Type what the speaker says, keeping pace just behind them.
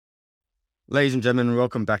Ladies and gentlemen,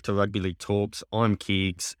 welcome back to Rugby League Talks. I'm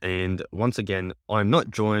Keegs, and once again, I'm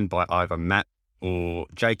not joined by either Matt or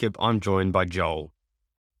Jacob. I'm joined by Joel.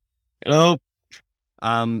 Hello.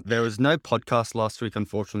 There was no podcast last week,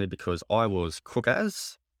 unfortunately, because I was cook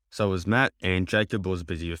as. So was Matt, and Jacob was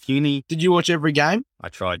busy with uni. Did you watch every game? I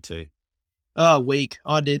tried to. Oh, weak.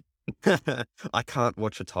 I did. I can't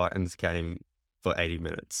watch a Titans game for 80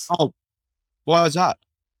 minutes. Oh, why was that?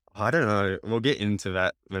 I don't know. We'll get into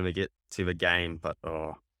that when we get to the game, but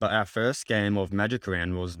our first game of Magic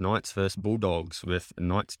Round was Knights versus Bulldogs, with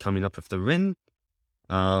Knights coming up with the win.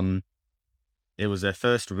 It was their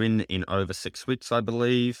first win in over 6 weeks, I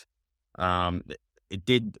believe. It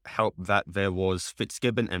did help that there was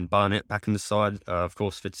Fitzgibbon and Barnett back in the side. Of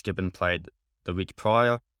course, Fitzgibbon played the week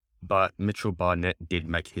prior, but Mitchell Barnett did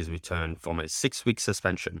make his return from a 6-week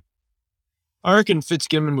suspension. I reckon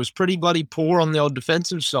Fitzgibbon was pretty bloody poor on the old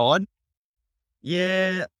defensive side.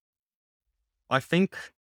 Yeah, I think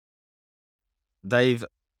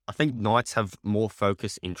Knights have more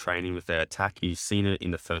focus in training with their attack. You've seen it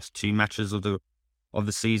in the first 2 matches of the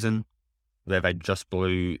season, where they just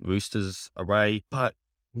blew Roosters away. But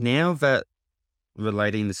now that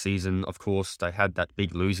relating the season, of course, they had that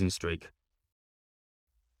big losing streak.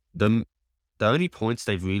 The only points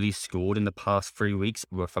they've really scored in the past 3 weeks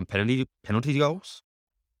were from penalty goals.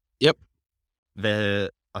 Yep. I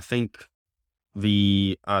think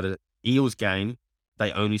the Eels game,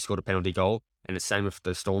 they only scored a penalty goal, and the same with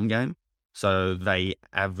the Storm game. So they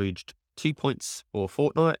averaged 2 points for a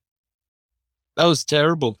fortnight. That was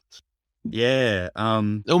terrible. Yeah.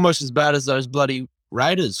 Almost as bad as those bloody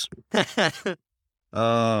Raiders.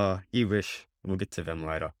 Oh, you wish. We'll get to them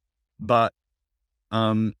later. But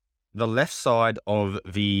the left side of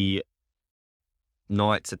the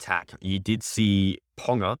Knights attack, you did see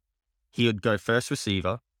Ponga. He would go first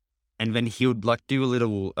receiver, and then he would do a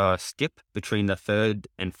little skip between the third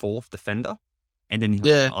and fourth defender, and then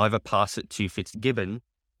either pass it to Fitzgibbon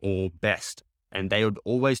or Best, and they would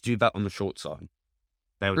always do that on the short side.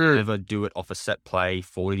 They would never do it off a set play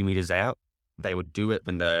 40 meters out. They would do it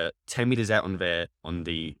when they're 10 meters out on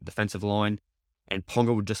the defensive line, and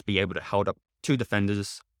Ponga would just be able to hold up 2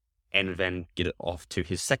 defenders and then get it off to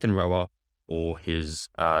his second rower or his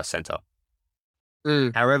center.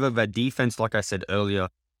 However, their defense, like I said earlier,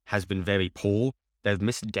 has been very poor. They've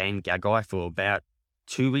missed Dane Gagai for about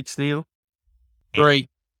 2 weeks now. 3.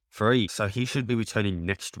 So he should be returning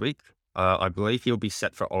next week. I believe he'll be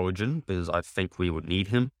set for Origin because I think we would need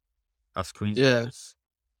him. Us Queenslanders.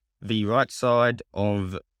 Yeah. The right side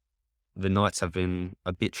of the Knights have been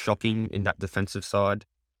a bit shocking in that defensive side.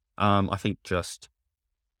 I think just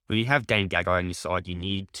when you have Dane Gagai on your side, you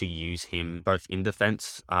need to use him both in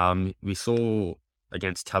defense. We saw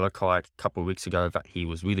against Talakai a couple of weeks ago that he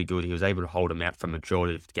was really good. He was able to hold him out for the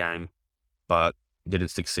majority of the game, but didn't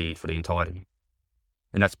succeed for the entirety.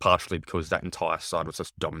 And that's partially because that entire side was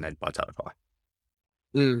just dominated by Talakai.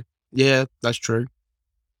 Yeah, that's true.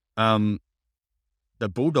 The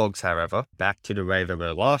Bulldogs, however, back to the way they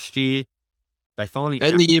were last year, they finally...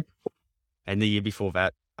 And the year before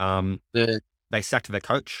that, they sacked their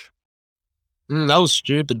coach. That was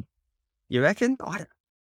stupid. You reckon?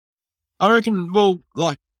 I reckon,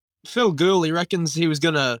 Phil Gould, reckons he was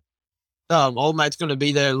going to... old mate's going to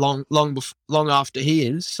be there long after he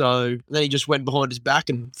is, so then he just went behind his back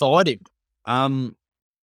and fired him.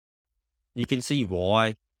 You can see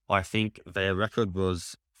why. I think their record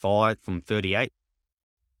was 5 from 38.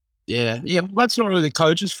 Yeah, that's not really the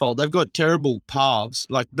coach's fault. They've got terrible halves,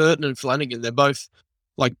 like Burton and Flanagan. They're both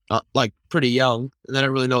like pretty young, and they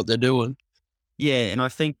don't really know what they're doing. Yeah, and I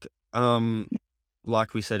think,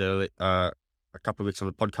 like we said earlier, a couple of weeks on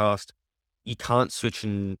the podcast, you can't switch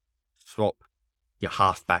and swap your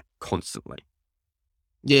halfback constantly.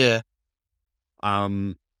 Yeah.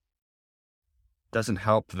 Doesn't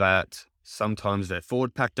help that sometimes their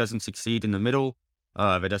forward pack doesn't succeed in the middle.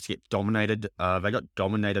 They just get dominated. They got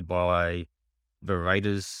dominated by the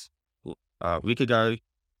Raiders a week ago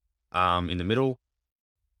in the middle.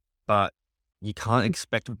 But you can't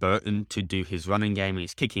expect Burton to do his running game and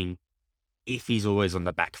his kicking if he's always on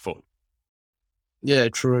the back foot. Yeah,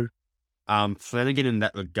 true. Flanagan, in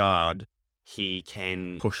that regard, he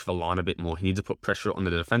can push the line a bit more. He needs to put pressure on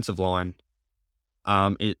the defensive line.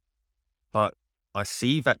 But I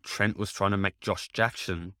see that Trent was trying to make Josh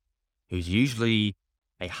Jackson, who's usually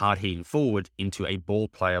a hard-hitting forward, into a ball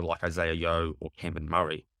player like Isaiah Yeo or Cameron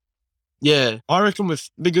Murray. Yeah, I reckon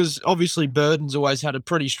because obviously Burton's always had a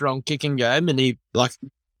pretty strong kicking game, and he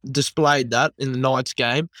displayed that in the Knights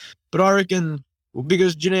game. But I reckon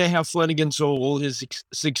because do you know how Flanagan saw all his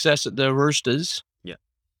success at the Roosters? Yeah.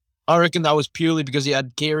 I reckon that was purely because he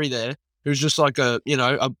had Carey there, who's just like a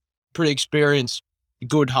pretty experienced,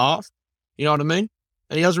 good half. You know what I mean?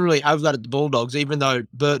 And he doesn't really have that at the Bulldogs, even though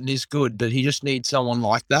Burton is good, but he just needs someone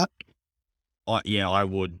like that. Yeah, I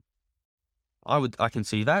would. I can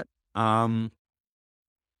see that.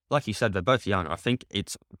 Like you said, they're both young. I think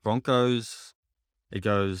it's Broncos. It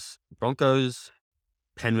goes Broncos,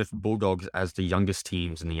 Penrith, Bulldogs as the youngest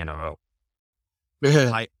teams in the NRL,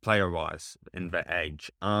 Yeah. player-wise in their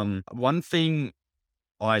age. One thing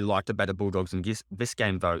I liked about the Bulldogs in this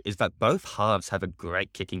game though is that both halves have a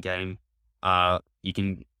great kicking game. You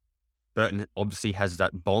can Burton obviously has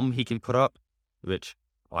that bomb he can put up, which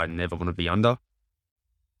I never want to be under.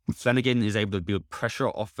 Flanagan is able to build pressure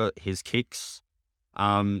off his kicks.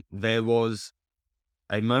 There was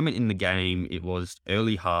a moment in the game, it was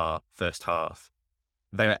first half.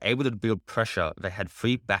 They were able to build pressure. They had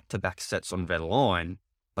 3 back-to-back sets on their line,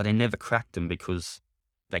 but they never cracked them because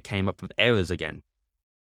they came up with errors again.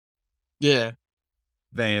 Yeah.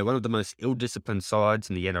 They're one of the most ill-disciplined sides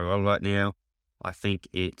in the NRL right now. I think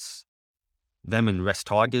it's them and West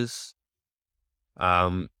Tigers.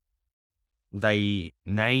 They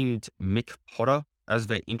named Mick Potter as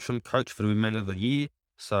their interim coach for the remainder of the year.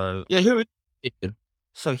 So Yeah, who is he?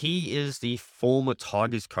 So he is the former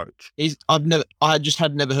Tigers coach. I just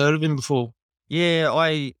had never heard of him before.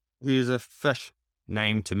 Yeah, he's a fresh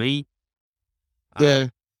name to me. Yeah.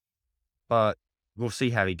 But we'll see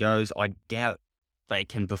how he goes. I doubt they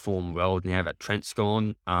can perform well now that Trent's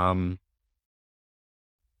gone. I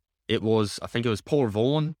think it was Paul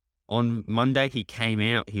Vaughan on Monday. He came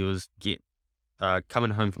out, he was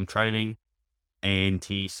coming home from training, and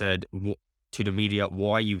he said to the media,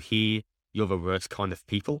 "Why are you here? You're the worst kind of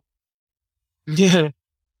people." Yeah.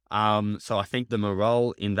 So I think the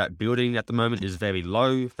morale in that building at the moment is very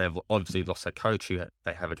low. They've obviously lost their coach who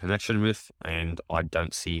they have a connection with, and I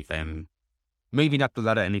don't see them moving up the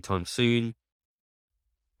ladder anytime soon.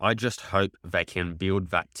 I just hope they can build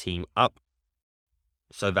that team up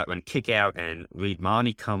so that when Kickout and Reid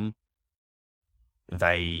Marnie come,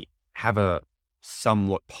 they have a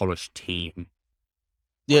somewhat polished team.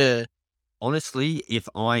 Yeah. Honestly, if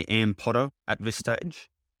I am Potter at this stage,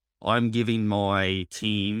 I'm giving my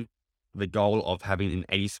team the goal of having an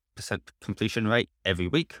 80% completion rate every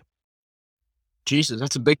week. Jesus,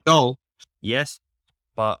 that's a big goal. Yes,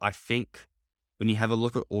 but I think when you have a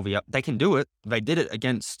look at all they can do it. They did it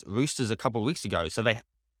against Roosters a couple of weeks ago, so they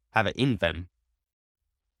have it in them.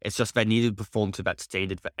 It's just they need to perform to that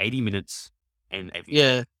standard for 80 minutes and every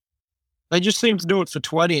Yeah. They just seem to do it for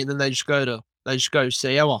 20 and then they just go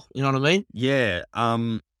sour. You know what I mean? Yeah,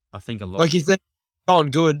 I think a lot. Like if they're going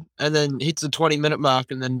good and then hits the 20-minute mark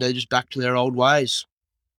and then they're just back to their old ways.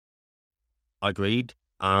 Agreed.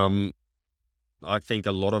 I think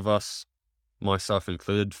a lot of us, myself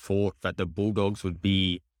included, thought that the Bulldogs would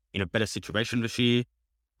be in a better situation this year.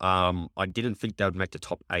 I didn't think they would make the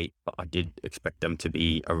top 8, but I did expect them to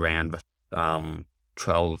be around the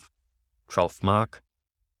 12th mark.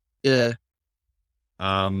 Yeah.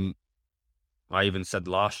 I even said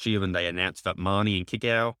last year when they announced that Marnie and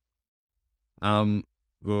Kickow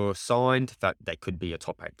were signed that they could be a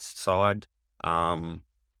top 8 side.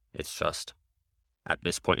 It's just at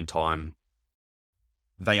this point in time,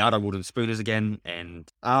 they are the wooden spooners again.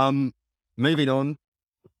 And moving on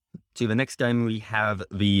to the next game, we have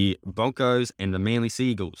the Broncos and the Manly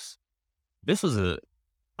Seagulls. This was an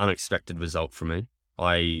unexpected result for me.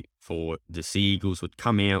 I thought the Seagulls would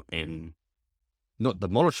come out and not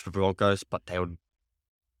demolish the Broncos, but they would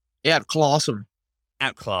Outclass them.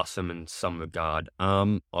 Outclass them in some regard.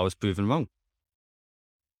 I was proven wrong.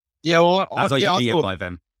 Yeah, well, I thought by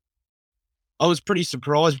them. I was pretty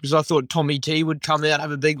surprised because I thought Tommy T would come out,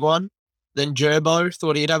 have a big one. Then Gerbo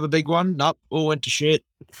thought he'd have a big one. Nope, all went to shit.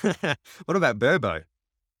 What about Burbo?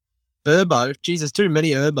 Burbo? Jesus, too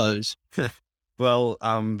many Urbos. Well,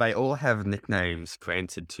 they all have nicknames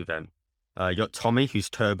granted to them. You got Tommy,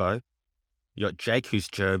 who's Turbo. You got Jake, who's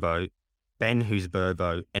Gerbo. Ben, who's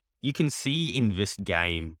Burbo. And you can see in this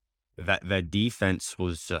game that their defense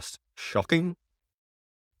was just shocking.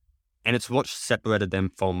 And it's what separated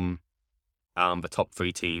them from the top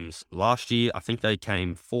 3 teams last year. I think they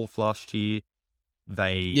came 4th last year.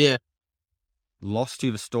 They lost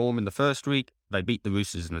to the Storm in the first week. They beat the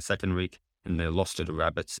Roosters in the second week, and they lost to the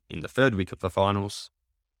Rabbits in the third week of the finals.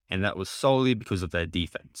 And that was solely because of their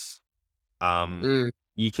defense.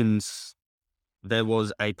 There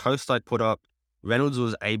was a post I put up. Reynolds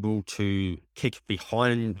was able to kick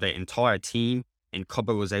behind the entire team, and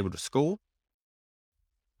Cobber was able to score.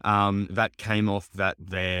 That came off that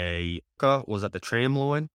their was at the tram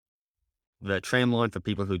line. The tram line, for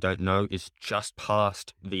people who don't know, is just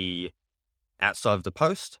past the outside of the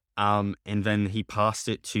post. And then he passed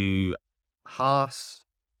it to Haas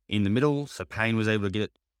in the middle, so Payne was able to get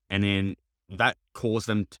it, and then that caused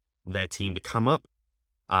their team to come up.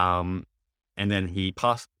 And then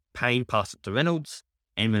Payne passed it to Reynolds,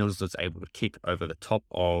 and Reynolds was able to kick over the top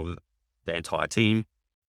of the entire team.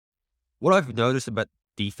 What I've noticed about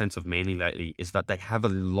defensive Manly lately is that they have a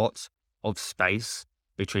lot of space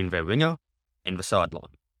between their winger and the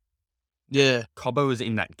sideline. Yeah. Cobbo was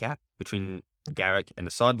in that gap between Garrick and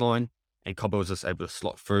the sideline, and Cobbo was just able to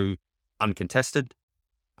slot through uncontested.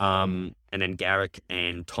 And then Garrick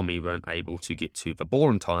and Tommy weren't able to get to the ball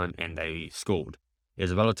in time, and they scored. It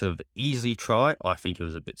was a relative easy try. I think it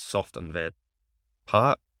was a bit soft on their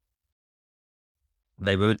part.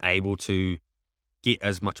 They weren't able to get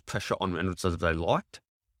as much pressure on Reynolds as they liked.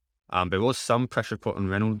 There was some pressure put on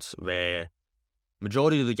Reynolds where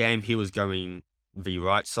majority of the game he was going the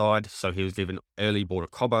right side, so he was given early ball to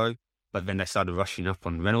Cobbo, but then they started rushing up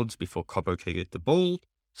on Reynolds before Cobbo could get the ball.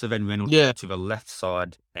 So then Reynolds went to the left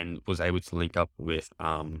side and was able to link up with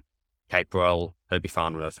Kate Burrell, Herbie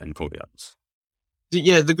Farnworth, and Corey Oates.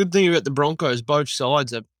 Yeah, the good thing about the Broncos, both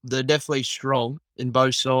sides, they're definitely strong in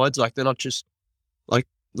both sides. Like, they're not just like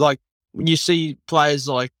when you see players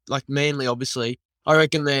like Manly, obviously, I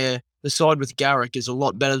reckon the side with Garrick is a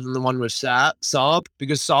lot better than the one with Saab,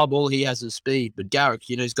 because Saab, all he has is speed, but Garrick,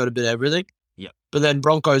 he's got a bit of everything. Yeah. But then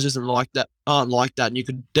Broncos aren't like that, and you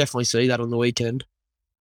could definitely see that on the weekend.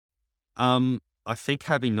 I think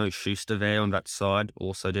having no Schuster there on that side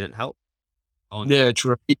also didn't help. Yeah,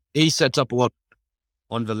 true. He sets up a lot.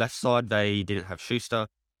 On the left side, they didn't have Schuster.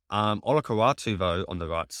 Olakau'atu, though, on the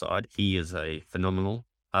right side, he is a phenomenal.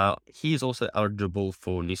 He is also eligible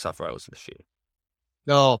for New South Wales this year.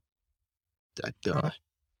 Oh, that guy.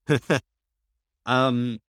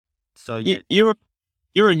 So yeah, you're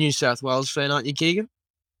a New South Wales fan, aren't you, Keegan?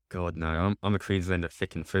 God no, I'm a Queenslander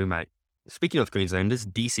thick and through, mate. Speaking of Queenslanders,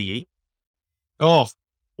 DCE. Oh,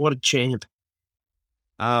 what a champ!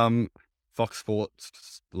 Fox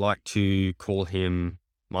Sports like to call him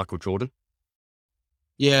Michael Jordan.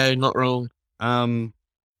 Yeah, not wrong.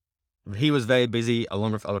 He was very busy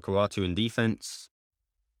along with Olakau'atu in defense.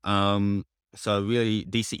 So really,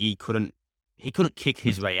 DCE couldn't kick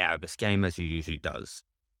his way out of this game as he usually does.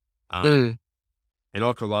 And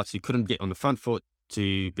Olakau'atu couldn't get on the front foot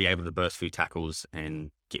to be able to burst through tackles and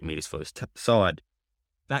get meters for his side.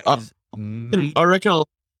 That is I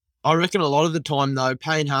reckon a lot of the time, though,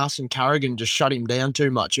 Payne, Haas, and Carrigan just shut him down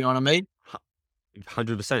too much. You know what I mean?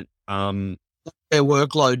 100%. Their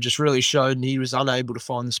workload just really showed, and he was unable to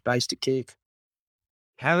find the space to kick.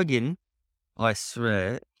 Carrigan, I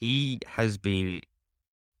swear, he has been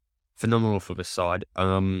phenomenal for the side.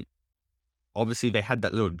 Obviously, they had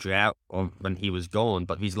that little drought when he was gone,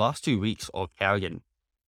 but these last 2 weeks of Carrigan,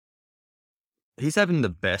 he's having the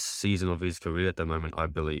best season of his career at the moment, I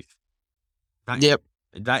believe.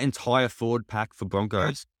 That entire forward pack for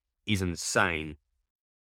Broncos is insane.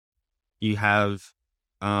 You have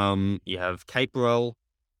Kate Burrell,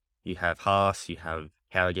 you have Haas, you have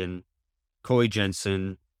Carrigan, Corey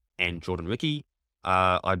Jensen, and Jordan Ricky.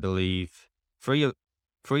 I believe three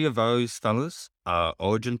of those fellas are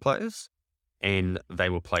Origin players, and they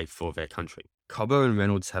will play for their country. Cobbo and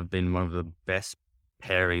Reynolds have been one of the best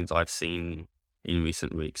pairings I've seen in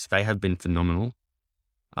recent weeks. They have been phenomenal.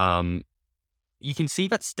 You can see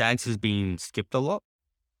that Stags has been skipped a lot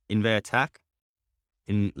in their attack,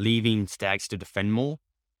 in leaving Stags to defend more.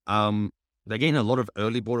 They're getting a lot of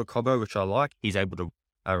early ball to Cobbo, which I like. He's able to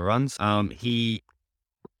runs. He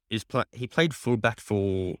played fullback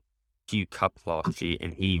for Q Cup last year,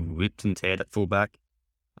 and he ripped and teared at fullback.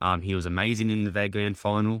 He was amazing in the grand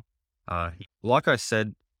final. Like I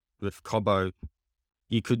said with Cobbo,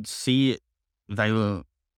 you could see it. They were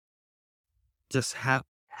just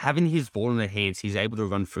having his ball in their hands. He's able to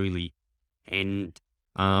run freely, and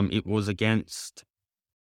it was against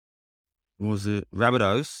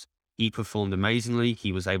Rabbitohs. He performed amazingly.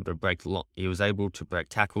 He was able to break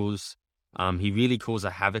tackles. He really caused a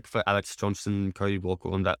havoc for Alex Johnson and Cody Walker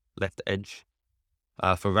on that left edge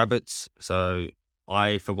for Rabbits. So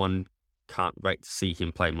I, for one, can't wait to see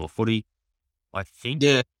him play more footy. I think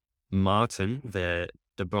Martin, the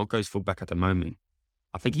Broncos fullback at the moment,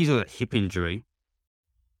 I think he's got a hip injury,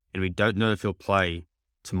 and we don't know if he'll play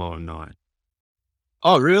tomorrow night.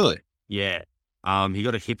 Oh, really? Yeah. He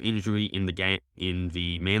got a hip injury in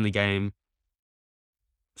the Manly game.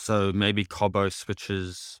 So maybe Cobbo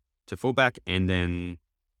switches to fullback, and then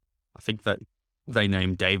I think that they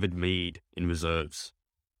named David Mead in reserves.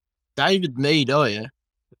 David Mead, oh yeah.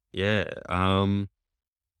 Yeah.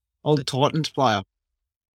 Old Titans player.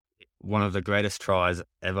 One of the greatest tries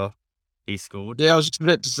ever. he scored. Yeah, I was just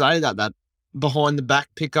about to say that behind the back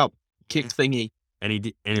pickup kick thingy. And he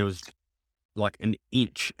did, and it was like an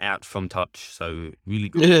inch out from touch, so really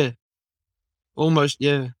good. Yeah, almost.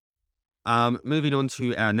 Yeah. Moving on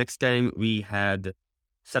to our next game, we had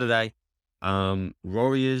Saturday,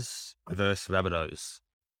 Warriors versus Rabbitohs.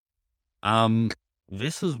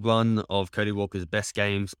 This was one of Cody Walker's best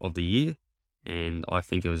games of the year, and I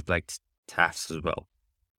think it was Blake Taft's as well.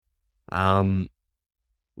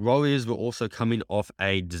 Warriors were also coming off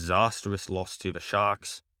a disastrous loss to the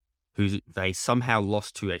Sharks, who they somehow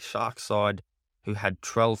lost to a Sharks side who had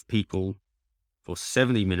 12 people for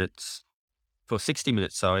 60 minutes,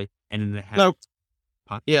 sorry, and then they had No.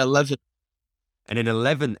 Yeah, 11. and then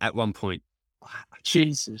 11 at one point.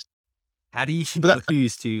 Jesus. How do you But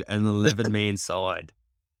lose to an 11-man side?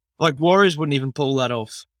 like Warriors wouldn't even pull that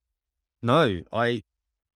off. No, I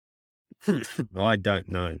don't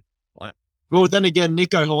know. Well, then again,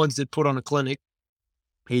 Nico Hines did put on a clinic.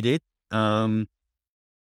 He did. I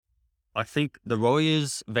think the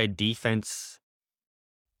Warriors, their defense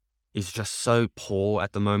is just so poor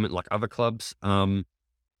at the moment, like other clubs.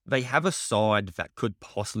 They have a side that could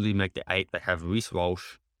possibly make the 8. They have Reece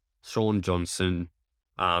Walsh, Sean Johnson,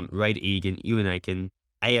 Reid Egan, Ewan Aiken,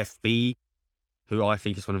 AFB, who I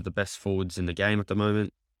think is one of the best forwards in the game at the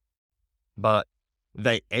moment. But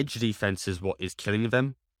their edge defense is what is killing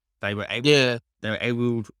them. The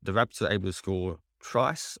Rapids were able to score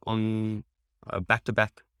twice on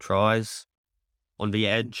back-to-back tries on the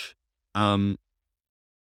edge. Their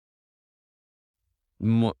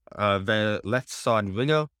left side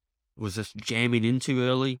winger was just jamming in too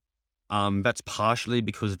early. That's partially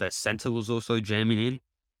because their center was also jamming in.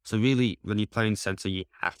 So really, when you're playing center,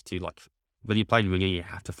 when you're playing winger, you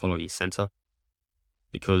have to follow your center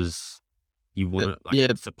because you want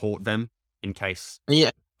to support them in case.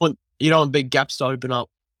 Yeah, you don't want big gaps to open up.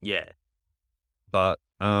 Yeah, but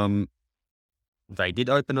they did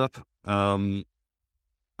open up.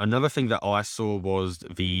 Another thing that I saw was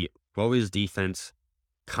the Warriors defense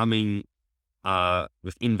coming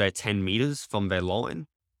within their 10 meters from their line.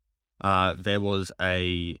 There was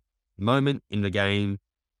a moment in the game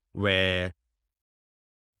where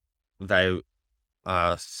they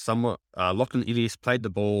Lachlan Ilias played the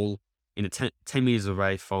ball in 10 meters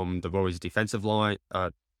away from the Warriors defensive line,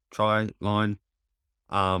 try line.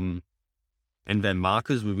 And their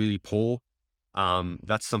markers were really poor.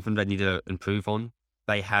 That's something they need to improve on.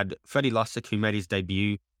 They had Freddie Lussick, who made his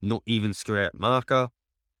debut, not even score out marker.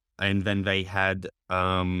 And then they had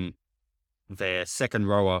their second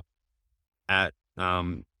rower at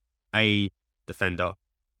a defender,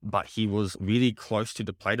 but he was really close to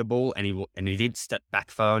the play the ball, and he didn't step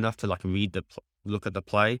back far enough to look at the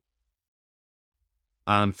play.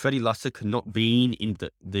 Freddie Lussick not being in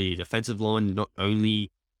the defensive line not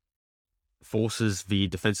only forces the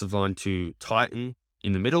defensive line to tighten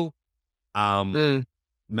in the middle,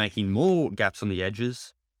 making more gaps on the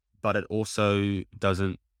edges, but it also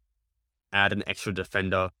doesn't add an extra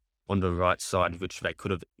defender on the right side, which they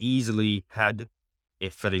could have easily had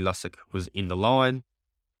if Freddie Lussick was in the line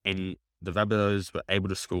and the Rabbitohs were able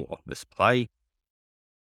to score off this play.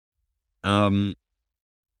 However,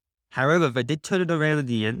 they did turn it around in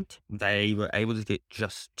the end. They were able to get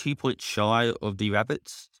just 2 points shy of the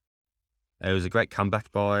Rabbits. It was a great comeback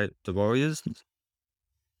by the Warriors.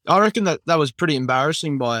 I reckon that was pretty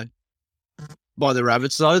embarrassing by the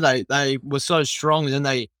Rabbits, though. They were so strong, and then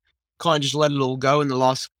they kind of just let it all go in the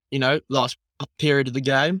last period of the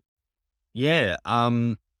game. Yeah,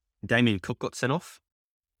 Damien Cook got sent off.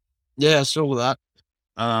 Yeah, I saw that.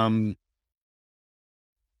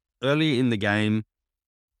 Early in the game,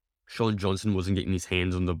 Sean Johnson wasn't getting his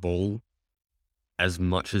hands on the ball as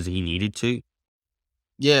much as he needed to.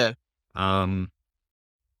 Yeah. And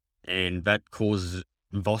that caused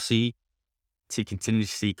Vossi to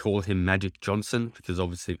continuously call him Magic Johnson, because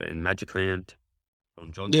obviously they're in Magic Land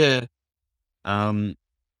on Johnson. Yeah.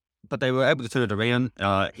 But they were able to turn it around.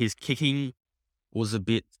 His kicking was a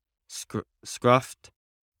bit scruffed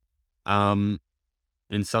in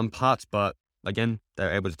some parts, but again, they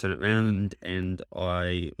were able to turn it around, and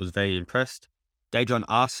I was very impressed. Dejon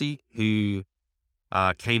Arce, who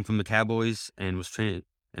came from the Cowboys and was transferred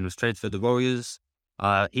to the Warriors,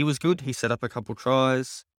 he was good. He set up a couple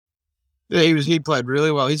tries. Yeah, he played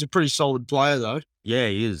really well. He's a pretty solid player, though. Yeah,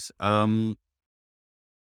 he is.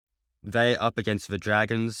 They're up against the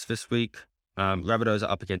Dragons this week. Rabbitohs are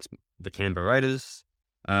up against the Canberra Raiders.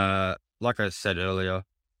 Like I said earlier,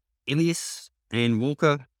 Ilias and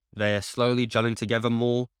Walker, they're slowly gelling together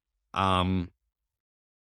more.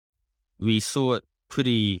 We saw it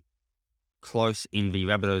pretty close in the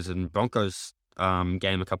Rabbitohs and Broncos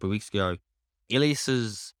game a couple of weeks ago,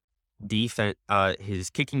 Ilias's defense, his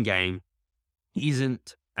kicking game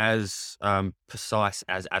isn't as precise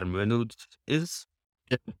as Adam Reynolds is.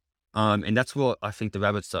 And that's what I think the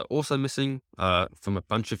Rabbits are also missing from a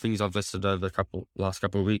bunch of things I've listed over the last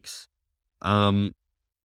couple of weeks.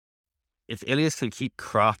 If Ilias can keep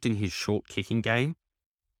crafting his short kicking game,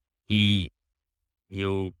 he'll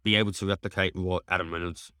be able to replicate what Adam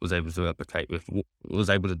Reynolds was able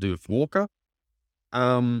to do with Walker.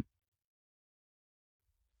 But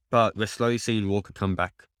we're slowly seeing Walker come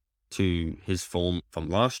back to his form from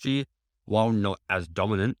last year. While not as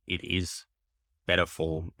dominant, it is better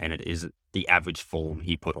form, and it is the average form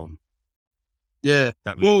he put on. Yeah.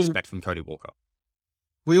 That we expect from Cody Walker.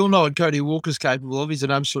 We all know what Cody Walker's capable of. He's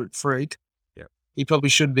an absolute freak. Yeah. He probably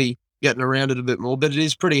should be getting around it a bit more, but it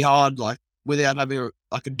is pretty hard, like, without having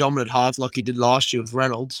a dominant half like he did last year with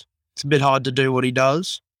Reynolds. It's a bit hard to do what he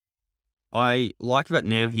does. I like that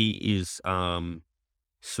now he is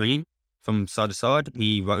swinging from side to side.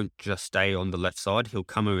 He won't just stay on the left side. He'll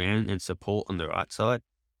come around and support on the right side.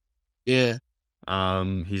 Yeah.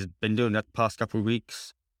 He's been doing that the past couple of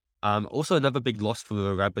weeks. Also another big loss for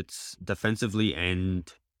the Rabbits defensively,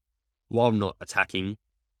 and while not attacking,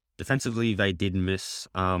 defensively they did miss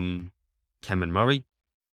Cameron Murray.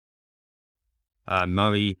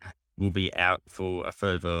 Murray will be out for a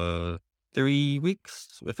further 3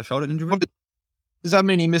 weeks with a shoulder injury. Does that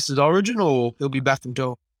mean he misses Origin, or he'll be back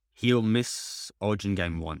until? He'll miss Origin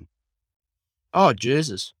Game 1. Oh,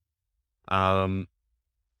 Jesus. As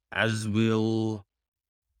will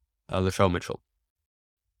Latrell Mitchell.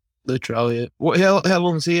 Literally. How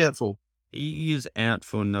long is he out for? He is out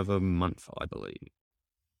for another month, I believe.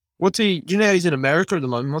 Do you know he's in America at the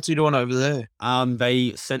moment? What's he doing over there?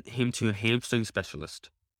 They sent him to a hamstring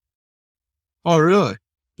specialist. Oh, really?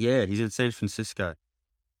 Yeah, he's in San Francisco.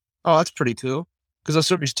 Oh, that's pretty cool. Because I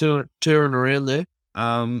saw he's touring around there.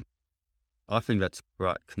 I think that's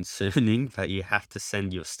quite concerning that you have to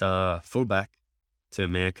send your star fullback to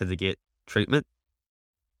America to get treatment.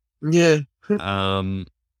 Yeah.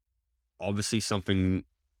 Obviously something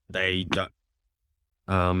they don't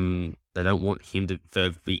want him to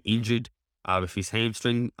further be injured with his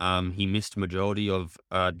hamstring. He missed the majority of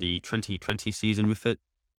the 2020 season with it.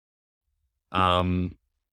 But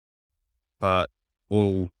I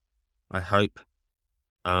hope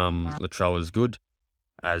Latrell is good,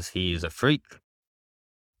 as he is a freak.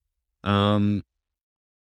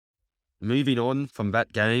 Moving on from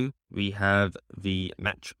that game, we have the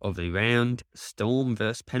match of the round, Storm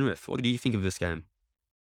versus Penrith. What do you think of this game?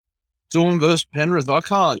 Storm versus Penrith. I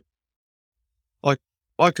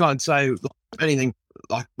can't say anything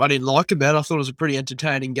like I didn't like about it. I thought it was a pretty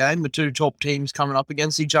entertaining game. The two top teams coming up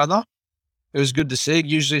against each other. It was good to see.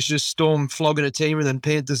 Usually it's just Storm flogging a team and then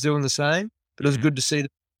Panthers doing the same. But it was good to see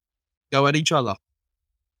them go at each other.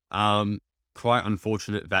 Quite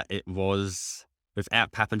unfortunate that it was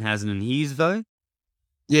without Pappenhausen and Hughes, though.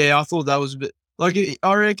 Yeah, I thought that was a bit like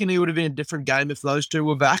I reckon it would have been a different game if those two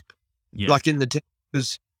were back. Yeah. Like in the team,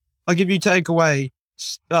 because like if you take away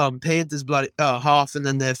Panthers bloody half and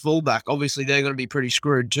then their fullback, obviously they're going to be pretty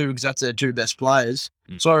screwed too because that's their two best players.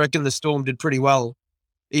 So I reckon the Storm did pretty well,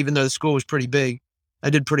 even though the score was pretty big. They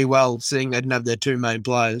did pretty well, seeing they didn't have their two main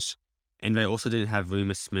players. And they also didn't have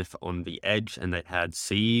Remus Smith on the edge, and they had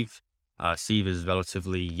Sieve. Sieve is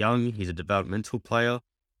relatively young. He's a developmental player.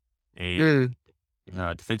 And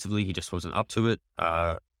defensively, he just wasn't up to it.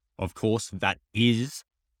 Of course, that is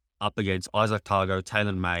up against Isaac Targo,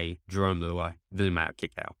 Taylor May, Jerome Luai, Billy Mayer,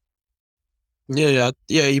 kick out. Yeah,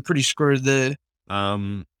 you're pretty screwed there.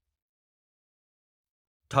 Tyron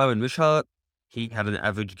Wishart, he had an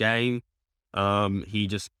average game.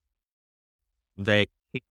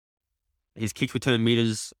 His kick return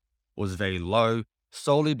meters was very low,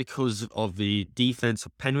 solely because of the defense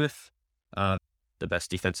of Penrith, the best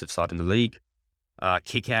defensive side in the league.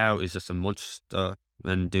 Kickout is just a monster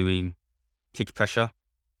when doing kick pressure.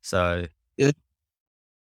 So, yeah.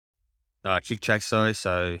 Kick check,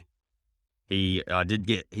 so he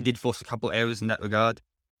did force a couple errors in that regard.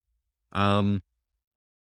 Funny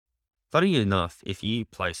enough, if you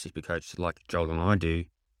play Supercoach like Joel and I do,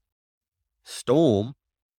 Storm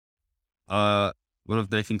one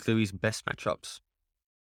of Nathan Cleary's best matchups.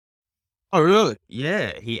 Oh, really?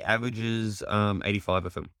 Yeah, he averages 85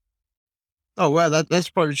 of them. Oh, wow, that's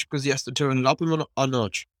probably because he has to turn it up a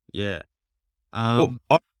notch. Yeah. I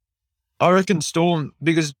reckon Storm,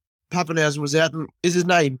 because Pappenhausen was out. Is his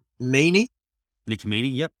name Meaney? Nick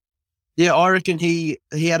Meaney, yep. Yeah, I reckon he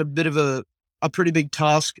had a bit of a pretty big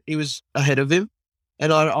task. He was ahead of him,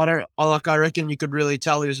 and I reckon you could really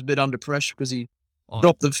tell he was a bit under pressure because he Oh,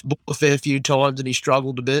 dropped the ball a fair few times and he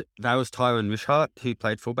struggled a bit. that was Tyron Wishart who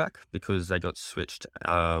played fullback because they got switched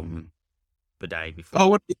the day before. Oh,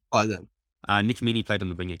 what did he play then? Nick Meaney played on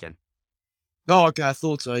the wing again. Oh, okay, I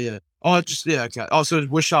thought so, yeah. Oh, yeah, okay. Oh, so it was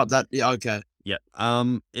Wishart that, yeah, okay. Yeah.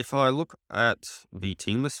 If I look at the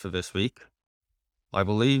team list for this week, I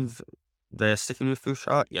believe they're sticking with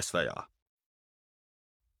Wishart. Yes, they are.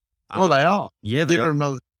 Oh, they are. Yeah, they Didn't are.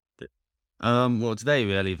 remember. Well, it's very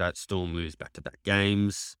rarely that Storm lose back-to-back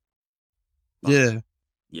games. But, Yeah.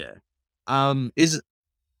 yeah. Is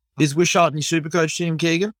Wishart in your Supercoach team,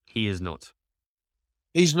 Keegan? He is not.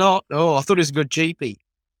 He's not. Oh, I thought he was a good cheapie.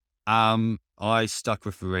 I stuck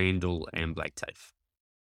with Randall and Blake Tafe.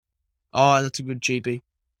 Oh, that's a good cheapie.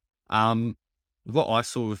 What I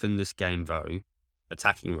saw within this game, though,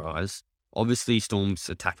 attacking rise, obviously Storm's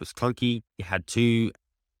attack was clunky. You had two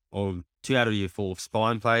out of your 4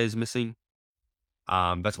 spine players missing.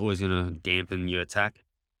 That's always going to dampen your attack.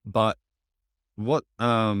 But what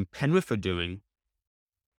Penrith are doing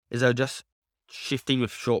is they're just shifting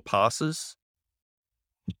with short passes,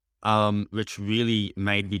 which really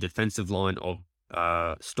made the defensive line of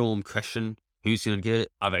Storm question who's going to get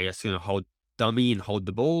it. Are they just going to hold dummy and hold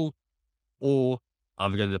the ball, or are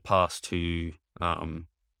they going to pass to the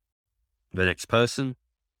next person?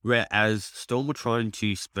 Whereas Storm were trying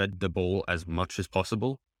to spread the ball as much as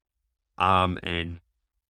possible, and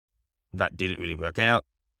that didn't really work out.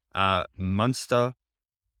 Munster,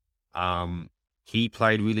 he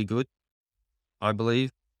played really good, I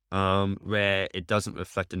believe, where it doesn't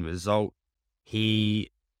reflect in the result.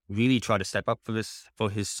 He really tried to step up for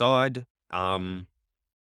his side.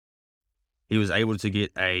 He was able to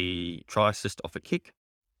get a try assist off a kick,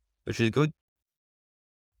 which is good.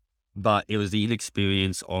 But it was the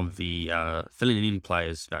inexperience of the filling in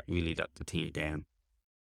players that really let the team down.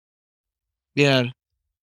 Yeah.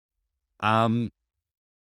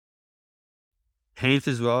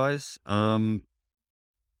 Panthers rise,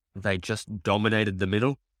 they just dominated the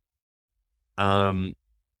middle. Appy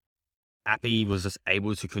was just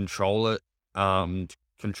able to control it,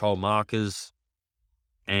 control markers,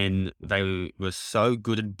 and they were so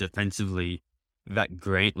good defensively that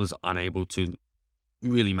Grant was unable to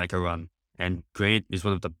really make a run. And Grant is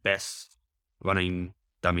one of the best running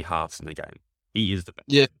dummy halves in the game. He is the best.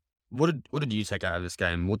 Yeah. What did you take out of this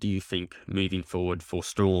game? What do you think moving forward for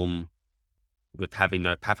Storm with having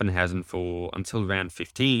no Pappenhausen for until round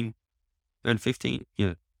 15? Round 15?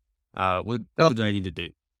 Yeah. What do they need to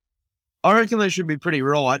do? I reckon they should be pretty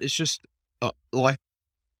right. It's just like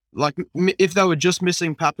if they were just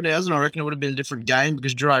missing Pappenhausen, I reckon it would have been a different game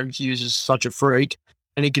because Jerome Hughes is such a freak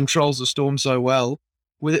and he controls the Storm so well.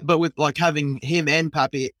 But with like having him and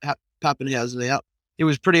Pappenhausen out, it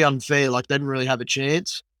was pretty unfair. Like they didn't really have a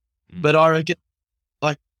chance. But I reckon,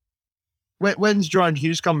 like, when's Jerome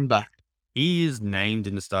Hughes coming back? He is named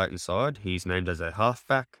in the starting side. He's named as a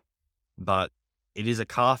halfback, but it is a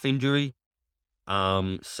calf injury.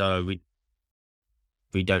 So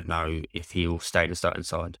we don't know if he'll stay in the starting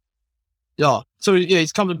side. Yeah. So yeah,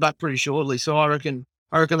 he's coming back pretty shortly. So I reckon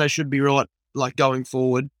they should be right. Like going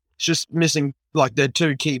forward, it's just missing like their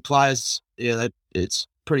 2 key players. Yeah, it's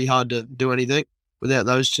pretty hard to do anything without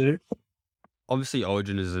those 2. Obviously,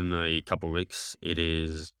 Origin is in a couple of weeks.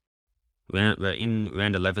 We're in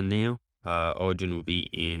round 11 now. Origin will be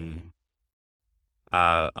in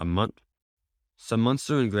a month. So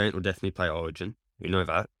Munster and Grant will definitely play Origin. We know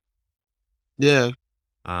that. Yeah.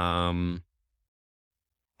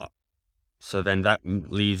 So then that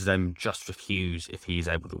leaves them just with Hughes if he's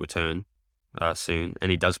able to return soon, and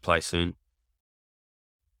he does play soon.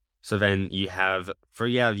 So then you have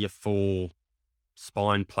 3 out of your 4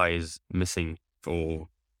 spine players missing for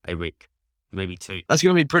a week, maybe 2. That's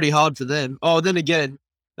going to be pretty hard for them. Oh, then again,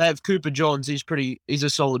 they have Cooper Johns. He's a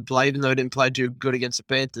solid player, even though he didn't play too good against the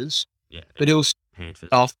Panthers. Yeah, but he'll Panthers.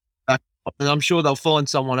 And I'm sure they'll find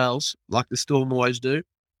someone else, like the Storm always do.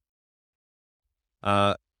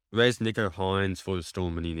 Where's Nico Hines for the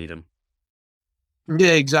Storm when you need him?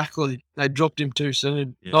 Yeah, exactly. They dropped him too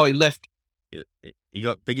soon. Yeah. Oh, he left. He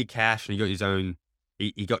got bigger cash and he got his own.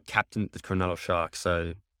 He got captain at the Cronulla Sharks,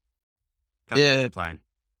 so yeah, playing.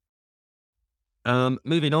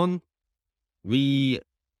 Moving on, we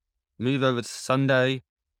move over to Sunday,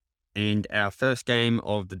 and our first game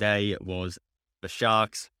of the day was the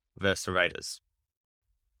Sharks versus the Raiders.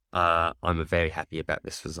 I'm very happy about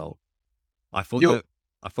this result. I thought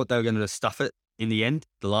they were going to stuff it in the end.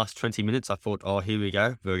 The last 20 minutes, I thought, oh, here we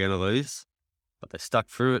go, we're going to lose, but they stuck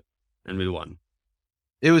through it and we won.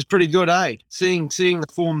 It was pretty good, eh? Seeing the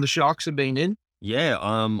form the Sharks have been in. Yeah,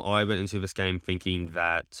 I went into this game thinking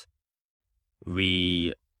that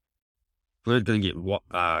we weren't going to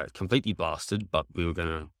get completely blasted, but we were going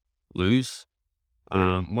to lose.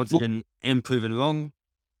 Once again, am proven wrong.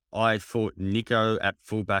 I thought Nico at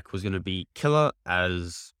fullback was going to be killer,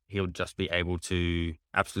 as he'll just be able to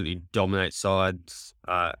absolutely dominate sides,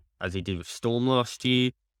 as he did with Storm last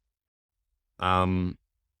year.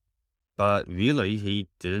 But really, he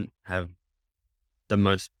didn't have the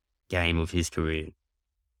most game of his career.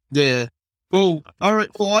 Yeah. Well, I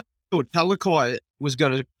thought Talakai was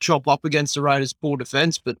going to chop up against the Raiders' poor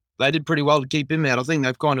defence, but they did pretty well to keep him out. I think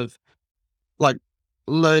they've kind of like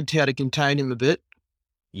learned how to contain him a bit.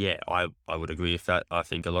 Yeah, I would agree with that. I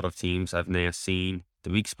think a lot of teams have now seen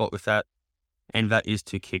the weak spot with that, and that is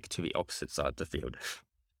to kick to the opposite side of the field.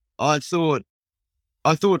 I thought,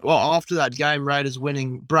 well, after that game, Raiders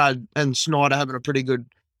winning, Brad and Snyder having a pretty good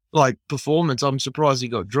performance. I'm surprised he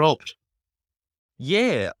got dropped.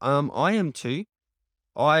 Yeah, I am too.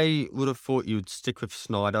 I would have thought you would stick with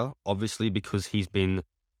Snyder, obviously, because he's been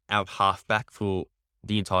out halfback for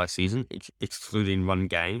the entire season, excluding one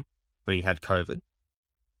game when he had COVID.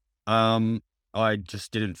 I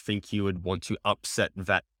just didn't think you would want to upset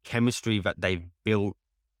that chemistry that they've built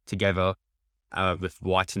together with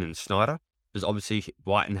Whiten and Snyder, because obviously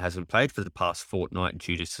Whiten hasn't played for the past fortnight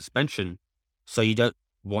due to suspension, so you don't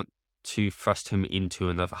want to thrust him into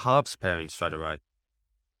another halves pairing straight away.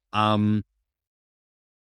 I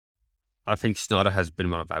think Snyder has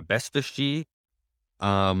been one of our best this year.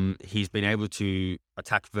 He's been able to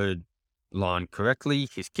attack the line correctly.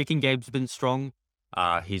 His kicking game's been strong.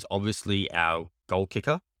 He's obviously our goal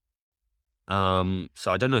kicker. So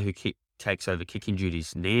I don't know who takes over kicking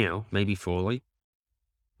duties now. Maybe Frawley.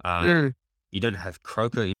 You don't have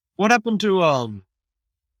Croker. What happened to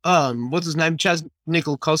what's his name? Chaz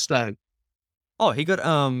Nickel Costa. Oh, he got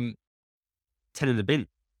 10 in the bin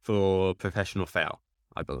for professional foul,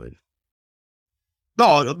 I believe.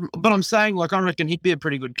 No, but I'm saying I reckon he'd be a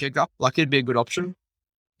pretty good kicker. He'd be a good option.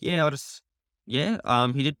 Yeah,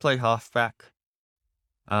 he did play halfback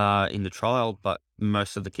in the trial, but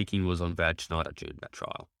most of the kicking was on Brad Schneider during that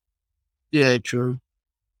trial. Yeah, true.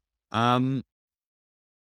 I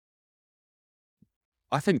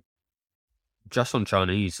think just on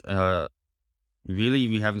Chinese, really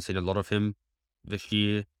we haven't seen a lot of him this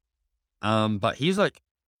year. But he's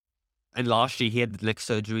and last year he had the neck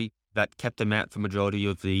surgery that kept him out for majority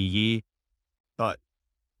of the year. But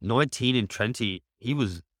 19 and 20, he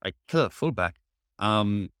was a killer fullback.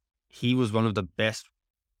 He was one of the best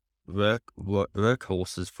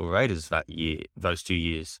workhorses for Raiders that year, those 2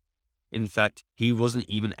 years. In fact, he wasn't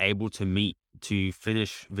even able to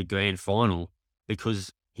finish the grand final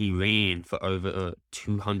because he ran for over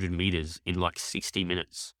 200 meters in 60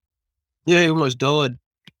 minutes. Yeah, he almost died.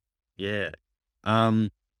 Yeah.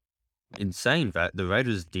 In saying that, the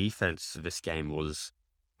Raiders' defense this game was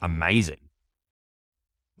amazing.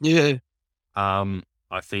 Yeah.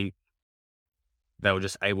 I think they were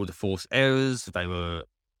just able to force errors. They were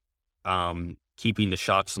keeping the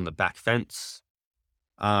Sharks on the back fence.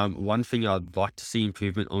 One thing I'd like to see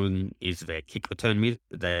improvement on is their kick return.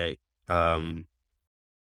 They're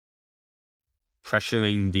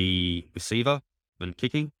pressuring the receiver when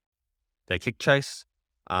kicking. Their kick chase.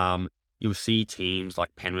 You'll see teams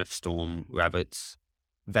like Penrith, Storm, Rabbits,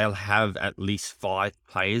 they'll have at least 5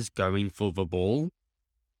 players going for the ball,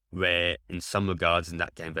 where in some regards in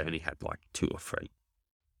that game they only had 2 or 3.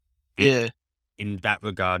 Yeah. In that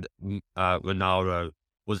regard, Ronaldo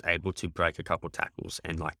was able to break a couple tackles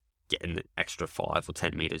and get an extra 5 or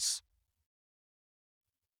 10 meters.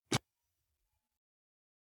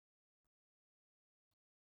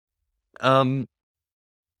 You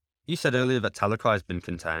said earlier that Talakai has been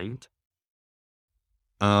contained.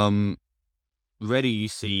 Where do you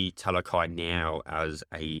see Talakai now as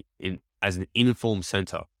an informed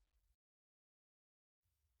center? What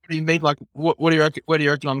do you mean? What do you reckon? Where do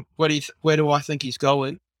you reckon? Where do I think he's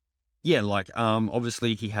going? Yeah,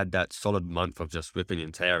 obviously he had that solid month of just ripping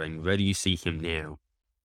and tearing. Where do you see him now?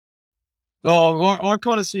 Oh, I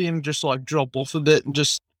kind of see him just drop off a bit and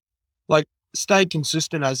just stay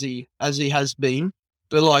consistent as he has been,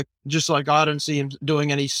 but I don't see him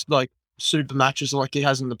doing any super matches like he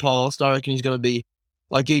has in the past. I reckon he's going to be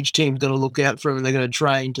each team's going to look out for him and they're going to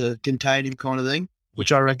train to contain him, kind of thing.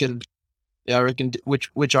 Which I reckon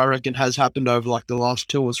has happened over the last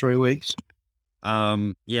 2 or 3 weeks.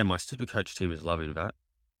 Yeah, my super coach team is loving that.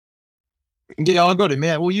 Yeah, I got him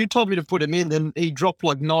out. Well, you told me to put him in, then he dropped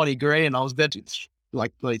 90 grand. I was about to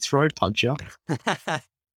bloody throat punch you. What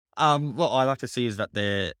I like to see is that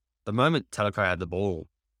the moment Talakai had the ball,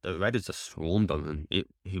 the Raiders just swarmed on him.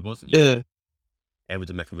 He wasn't able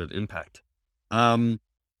to make a real impact. A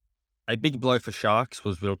big blow for Sharks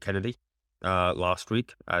was Will Kennedy. last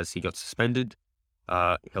week as he got suspended.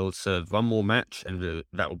 He'll serve one more match, and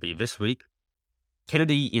that will be this week.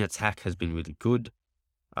 Kennedy in attack has been really good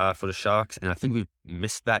for the Sharks, and I think we've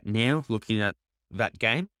missed that now looking at that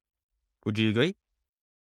game. Would you agree?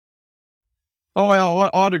 Oh, yeah,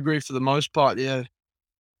 I'd agree for the most part. Yeah,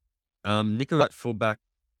 Nico at fullback,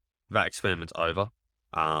 that experiment's over.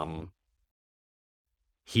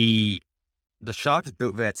 The Sharks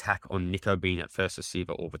built their attack on Nico being at first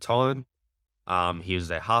receiver all the time. He was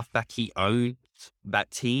their halfback. He owned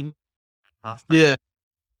that team. Halfback.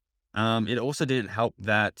 yeah, It also didn't help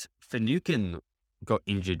that Finucane got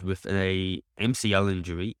injured with a MCL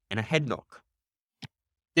injury and a head knock.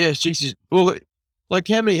 yeah. Jesus. Well, like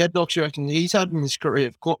how many head knocks you reckon he's had in his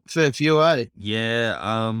career? Fair few, eh?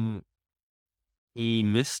 Yeah, he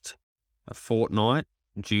missed a fortnight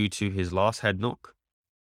due to his last head knock.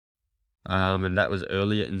 And that was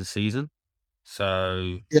earlier in the season.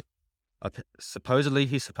 So Yeah. supposedly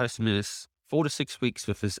he's supposed to miss 4 to 6 weeks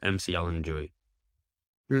with his MCL injury.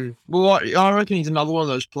 Well, I reckon he's another one of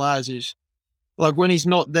those players who's like when he's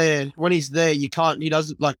not there, when he's there, you can't. He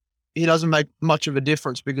doesn't make much of a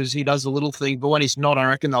difference because he does the little thing. But when he's not, I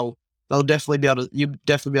reckon they'll definitely be able to. You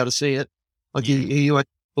definitely be able to see it. Like he always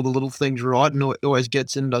all the little things right and always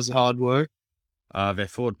gets in, and does the hard work. Their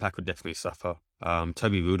forward pack would definitely suffer.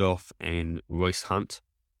 Toby Rudolph and Royce Hunt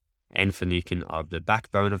and Finucane are the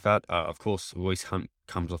backbone of that. Of course, Royce Hunt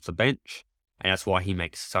comes off the bench, and that's why he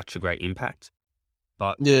makes such a great impact.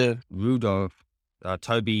 But Yeah, Rudolph,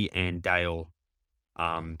 Toby, and Dale,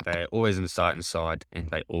 they're always inside, and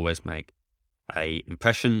they always make a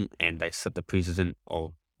impression, and they set the precedent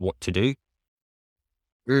of what to do.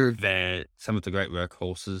 They're some of the great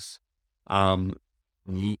workhorses.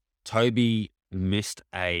 Toby missed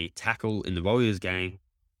a tackle in the Warriors game,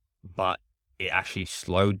 but it actually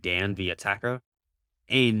slowed down the attacker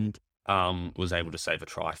and was able to save a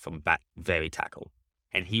try from that very tackle.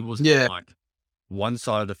 And he was Yeah. like one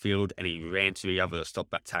side of the field and he ran to the other to stop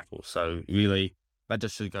that tackle. So really, that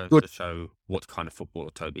just goes Good. to show what kind of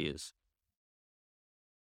footballer Toby is.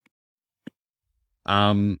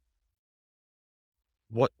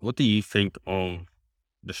 What do you think of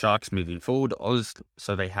the Sharks moving forward?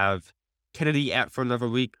 So they have Kennedy out for another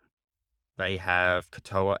week. They have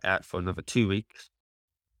Katoa out for another 2 weeks.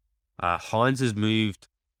 Hines has moved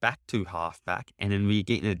back to halfback, and then we're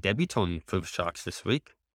getting a debutant for the Sharks this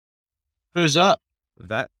week. Who's that?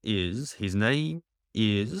 His name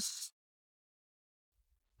is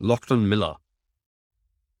Lachlan Miller.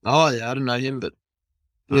 Oh yeah, I don't know him, but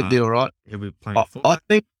he'll be all right. He'll be playing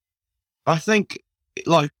I think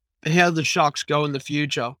like how the Sharks go in the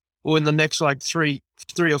future or in the next like three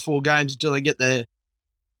or 4 games until they get their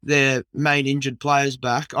main injured players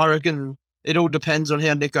back. I reckon it all depends on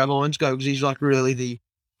how Nico Hines goes because he's like really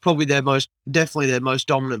definitely their most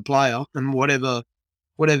dominant player, and whatever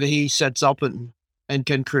he sets up and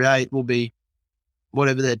can create will be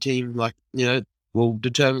whatever their team will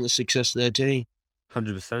determine the success of their team.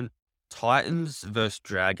 100%. Titans versus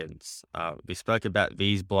Dragons. We spoke about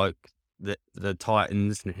these blokes, the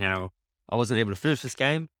Titans, and how I wasn't able to finish this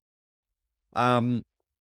game.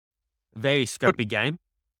 Very scrappy game.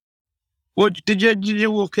 What did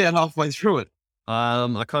you walk out halfway through it?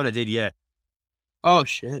 I kind of did, yeah. Oh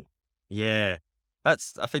shit! Yeah, I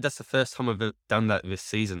think that's the first time I've done that this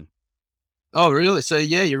season. Oh really? So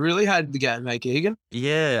yeah, you really had the game, mate, Keegan.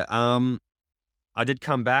 Yeah. I did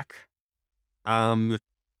come back. With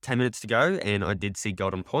 10 minutes to go, and I did see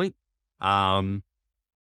Golden Point.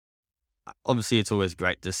 Obviously, it's always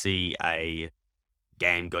great to see a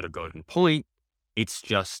game go to Golden Point. It's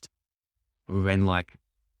just when both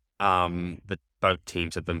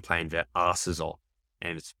teams have been playing their asses off,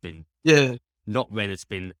 and it's been not when it's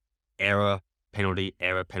been error, penalty,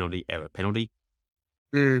 error, penalty, error, penalty.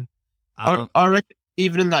 I reckon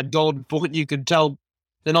even in that Golden Point, you could tell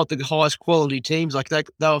they're not the highest quality teams. Like they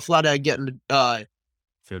were flat out getting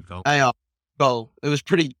field goal. A goal. It was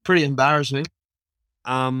pretty embarrassing.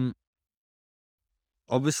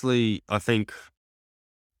 Obviously, I think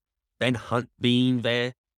Ben Hunt being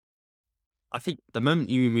there, I think the moment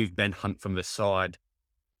you remove Ben Hunt from the side,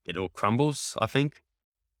 it all crumbles, I think.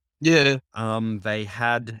 Yeah. They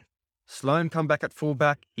had Sloan come back at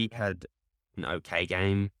fullback. He had an okay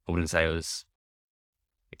game. I wouldn't say it was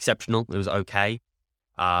exceptional. It was okay.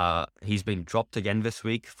 He's been dropped again this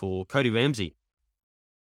week for Cody Ramsey.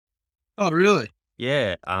 Oh, really?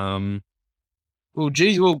 Yeah. Well,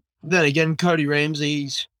 geez. Well, then again, Cody Ramsey,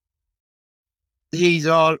 he's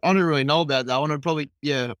I don't really know about that one. I'd probably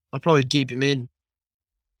keep him in.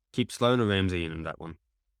 Keep Sloan or Ramsey in that one?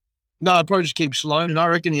 No, I'd probably just keep Sloan, and I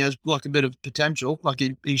reckon he has like a bit of potential. Like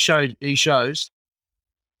he shows.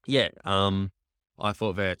 Yeah, I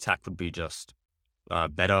thought their attack would be just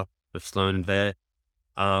better with Sloan there.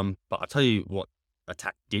 But I'll tell you what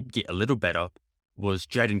attack did get a little better was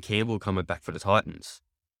Jaden Campbell coming back for the Titans.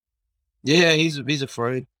 Yeah, he's a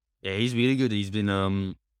freak. Yeah, he's really good. He's been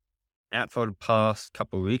out for the past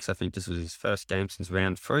couple of weeks. I think this was his first game since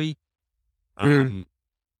round 3. Mm.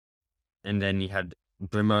 And then he had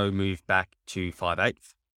Brimo move back to 5/8.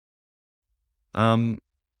 I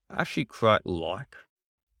actually quite like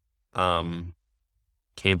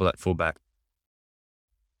Campbell at fullback.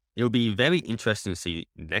 It'll be very interesting to see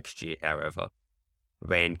next year, however,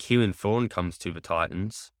 when Kieran Thorne comes to the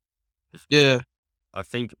Titans. Yeah, I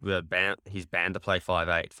think he's banned to play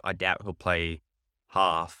 5/8. I doubt he'll play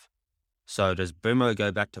half. So does Brimo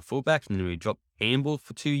go back to fullback and then we drop Campbell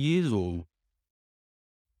for 2 years, or?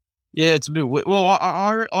 yeah, it's a bit weird. Well,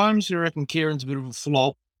 I honestly reckon Kieran's a bit of a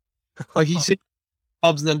flop. Like he sits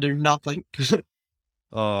pubs and then do nothing.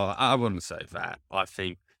 Oh, I wouldn't say that. I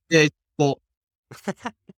think Yeah, he's a flop.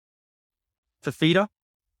 Fafita,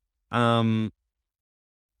 I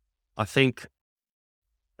think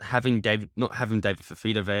not having David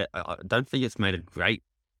Fafita there, I don't think it's made a great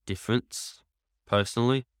difference,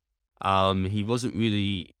 personally. He wasn't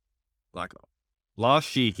really, like,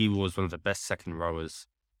 last year he was one of the best second rowers.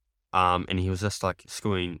 And he was just like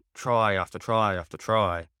scoring try after try after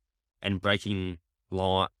try and breaking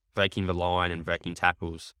the line and breaking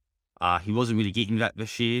tackles. He wasn't really getting that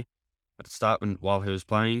this year at the start while he was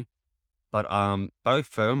playing. But Bo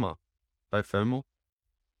Thermal,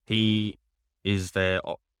 he is their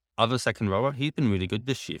other second rower. He's been really good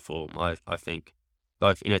this year for him, I think,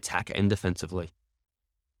 both in attack and defensively.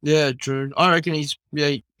 Yeah, true. I reckon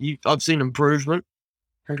I've seen improvement.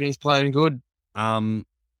 I reckon he's playing good.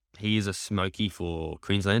 He is a smoky for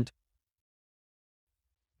Queensland.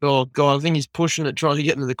 Oh god, I think he's pushing it, trying to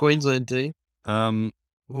get into the Queensland team. Well,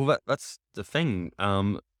 that's the thing.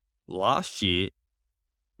 Last year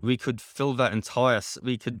we could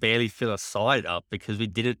we could barely fill a side up because we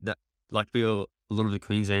didn't a lot of the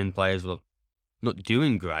Queensland players were not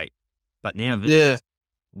doing great. But now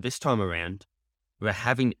this time around, we're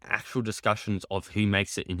having actual discussions of who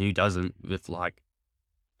makes it and who doesn't with like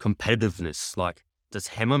competitiveness. Like, does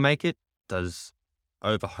Hammer make it? Does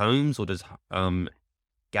over Holmes, or does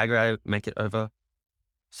Gagray make it over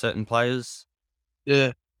certain players?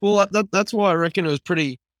 Yeah. Well, that's why I reckon it was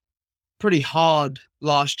pretty hard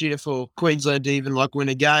last year for Queensland to even like win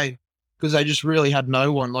a game because they just really had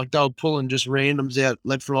no one. Like they were pulling just randoms out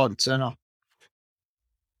left, right, and centre.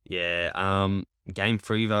 Yeah. Game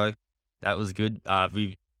 3 though, that was good.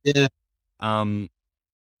 Yeah. So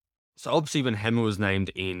obviously when Hammer was named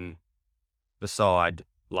in the side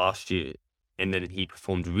last year, and then he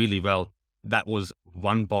performed really well, that was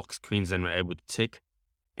one box Queensland were able to tick,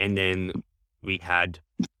 and then we had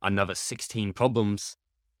another 16 problems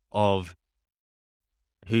of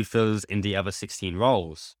who fills in the other 16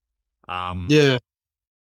 roles. Yeah.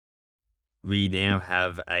 We now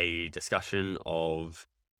have a discussion of,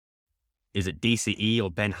 is it DCE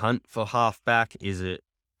or Ben Hunt for halfback? Is it?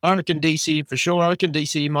 I reckon DC for sure. I reckon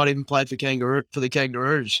DC might even play for the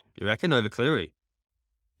Kangaroos. You reckon over Cleary?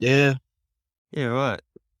 Yeah. Yeah, right.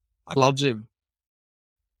 Loves him.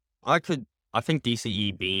 I think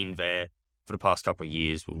DCE being there for the past couple of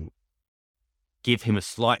years will give him a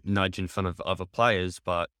slight nudge in front of other players,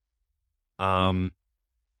 but I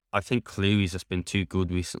think Cleary's just been too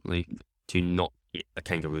good recently to not get a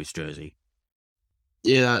Kangaroos jersey.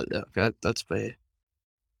 Yeah, that's fair.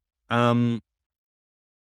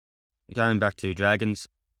 Going back to Dragons,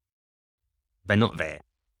 they're not there.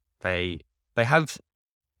 They have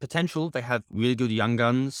potential. They have really good young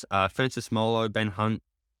guns. Francis Molo, Ben Hunt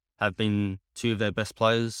have been two of their best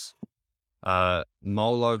players.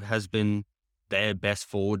 Molo has been their best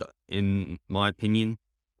forward, in my opinion.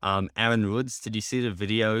 Aaron Woods, did you see the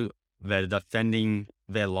video? They're defending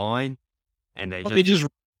their line, and he just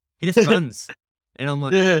runs, and I'm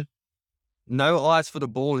like, yeah, no eyes for the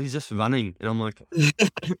ball. He's just running, and I'm like,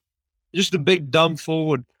 just a big dumb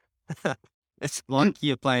forward. It's like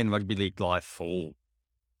you're playing rugby league live full.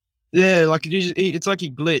 Yeah, like it's like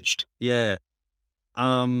he glitched. Yeah.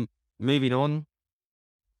 Moving on.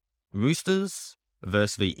 Roosters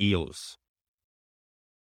versus the Eels.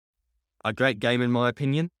 A great game in my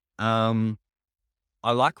opinion. I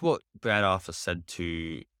like what Brad Arthur said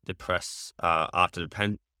to the press after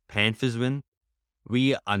the Panthers win.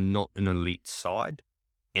 We are not an elite side,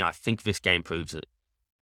 and I think this game proves it.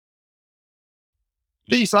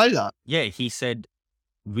 Did he say that? Yeah, he said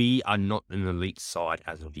we are not an elite side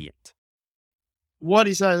as of yet. Why did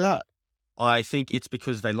he say that? I think it's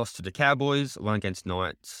because they lost to the Cowboys, won against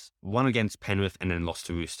Knights, won against Penrith, and then lost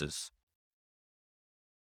to Roosters.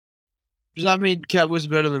 Does that mean Cowboys are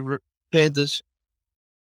better than Panthers?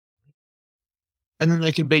 And then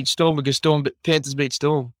they can beat Storm because Panthers beat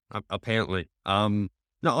Storm. Apparently. From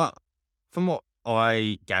what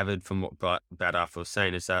I gathered from what Brad Arthur was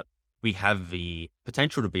saying is that we have the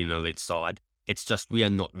potential to be an elite side. It's just we are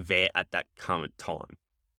not there at that current time.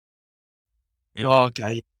 Oh,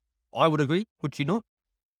 okay. I would agree. Would you not?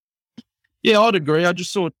 Yeah, I'd agree. I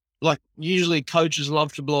just thought, like, usually coaches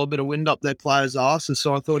love to blow a bit of wind up their players' asses,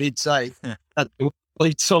 so I thought he'd say that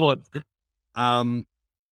elite side.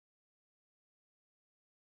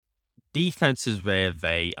 Defense is where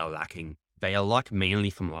they are lacking. They are like Manly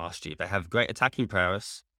from last year. They have great attacking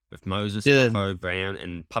prowess with Moses, Yeah. Poe, Brown,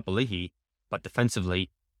 and Papali'i, but defensively,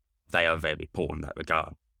 they are very poor in that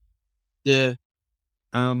regard. Yeah.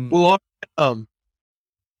 Well,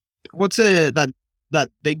 What's that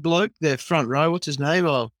big bloke, their front row? What's his name?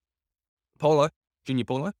 Polo, Junior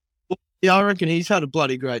Polo. Yeah, I reckon he's had a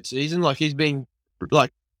bloody great season. Like, he's been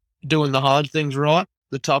like doing the hard things right,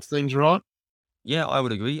 the tough things right. Yeah, I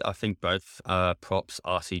would agree. I think both props,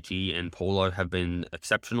 RCG and Polo have been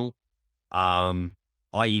exceptional. I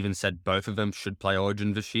even said both of them should play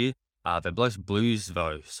Origin this year. They're both Blues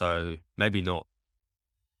though, so maybe not.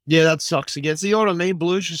 Yeah, that sucks against. You know what I mean?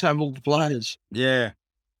 Blues just have all the players. Yeah.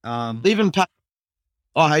 Even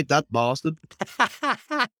I hate that bastard.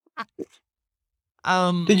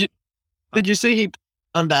 Did you see he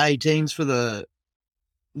under 18s for the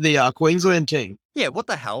Queensland team? Yeah, what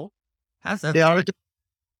the hell? How's that? Yeah, I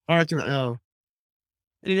reckon. Oh,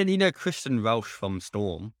 And then you know Christian Welsh from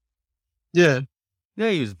Storm. yeah. Yeah,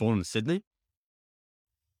 he was born in Sydney.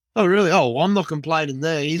 Oh, really? Oh, I'm not complaining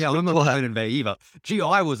there. I'm not complaining there either. Gee,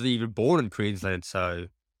 I wasn't even born in Queensland, so.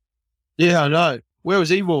 Yeah, I know. Where was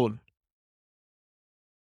he born?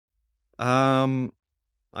 I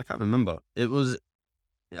can't remember. It was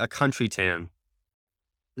a country town.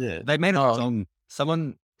 Yeah. They made a song.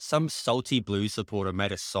 Some salty blues supporter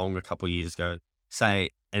made a song a couple of years ago, and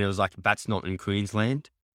it was like, that's not in Queensland.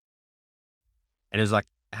 And it was like,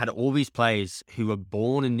 it had all these players who were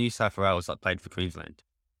born in New South Wales that played for Queensland.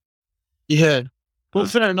 Yeah. Well,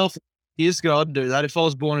 fair enough. Years ago, I'd do that. If I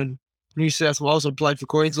was born in New South Wales, I'd play for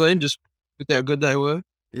Queensland just with how good they were.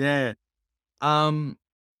 Yeah. The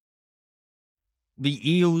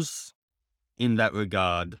Eels, in that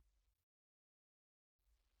regard,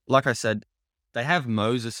 like I said, they have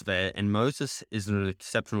Moses there, and Moses is an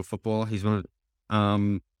exceptional footballer. He's one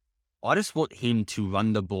of, I just want him to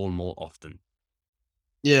run the ball more often.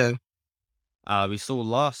 Yeah. We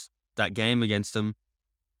saw that game against him.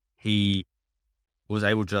 He was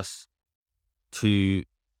able just to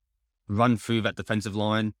run through that defensive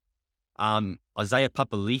line. Isaiah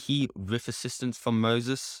Papali'i, with assistance from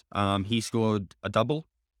Moses, he scored a double.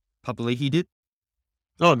 Papali'i did.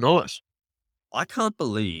 Oh, nice. I can't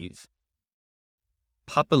believe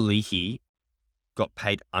Papali'i got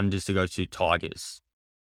paid unders to go to Tigers.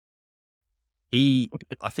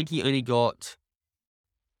 I think he only got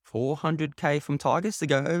 $400K from Tigers to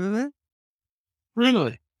go over there.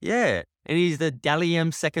 Really? Yeah, and he's the Dally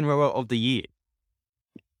M second rower of the year.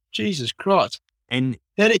 Jesus Christ. And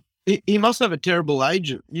he must have a terrible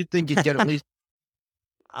agent. You'd think he'd get at least.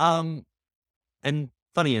 And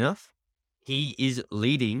funny enough, he is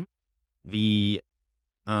leading the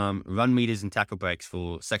run meters and tackle breaks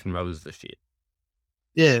for second rowers this year.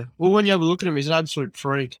 Yeah. Well, when you have a look at him, he's an absolute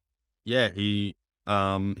freak. Yeah, he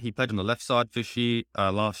played on the left side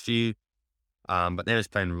last year, but now he's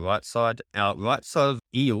playing right side. Our right side of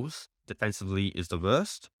Eels defensively is the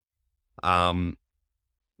worst,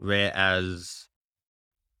 whereas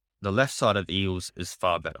the left side of Eels is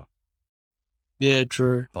far better. Yeah,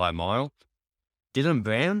 true. By a mile. Dylan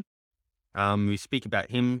Brown, we speak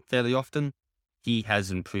about him fairly often. He has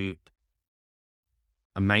improved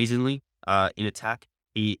amazingly in attack.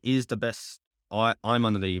 He is the best. I'm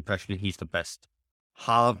under the impression he's the best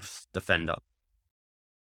halves defender.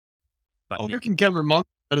 But I reckon Cameron Monk's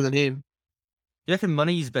better than him. You reckon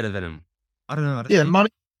Money's better than him? I don't know. Yeah, Money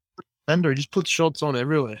defender. He just puts shots on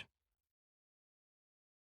everywhere.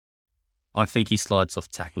 I think he slides off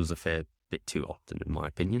tackles a fair bit too often, in my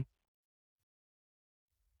opinion.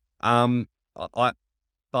 But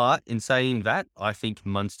in saying that, I think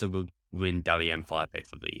Munster will win Dally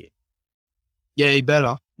M5 of the year. Yeah, he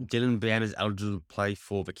better. Dylan Brown is eligible to play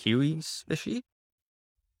for the Kiwis this year.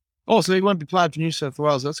 Oh, so he won't be playing for New South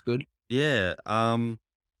Wales. That's good. Yeah. I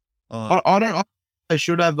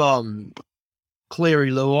should have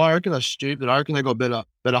Cleary Luai. I reckon that's stupid. I reckon they got better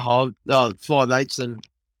hard 5'8" than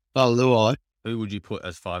Luai. Who would you put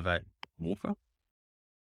as 5'8"? Walker?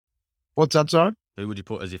 What's that, sorry? Who would you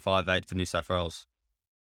put as your 5'8" for New South Wales?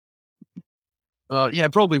 Yeah,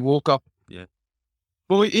 probably Walker. Yeah.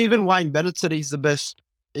 Well, even Wayne Bennett said he's the best.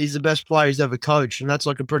 He's the best player he's ever coached, and that's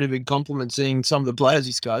like a pretty big compliment. Seeing some of the players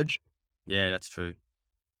he's coached. Yeah, that's true.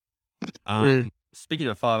 Mm. Speaking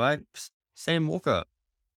of 5'8", Sam Walker.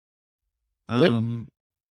 Yep.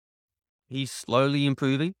 He's slowly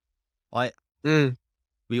improving. Mm.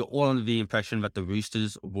 We were all under the impression that the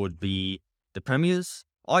Roosters would be the premiers.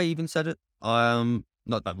 I even said it.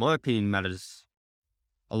 Not that my opinion matters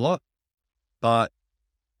a lot, but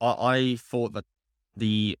I thought that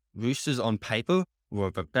the Roosters on paper were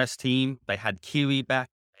the best team. They had Keary back.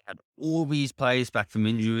 They had all these players back from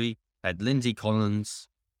injury. They had Lindsay Collins.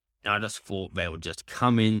 And I just thought they would just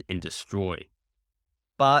come in and destroy.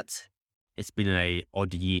 But it's been an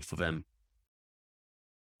odd year for them.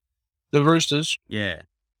 The Roosters. Yeah.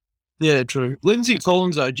 Yeah, true. Lindsay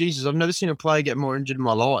Collins, though, Jesus, I've never seen a player get more injured in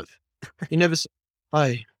my life. You never.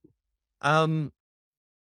 Hey.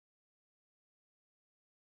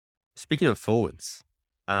 Speaking of forwards,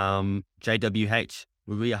 JWH,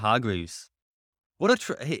 Maria Hargreaves.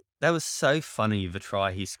 That was so funny, the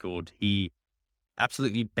try he scored. He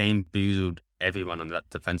absolutely bamboozled everyone on that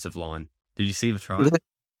defensive line. Did you see the try?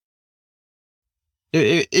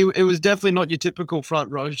 It was definitely not your typical front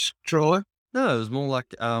row try. No, it was more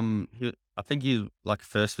like I think he like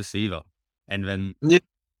first receiver, and then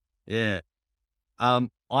yeah.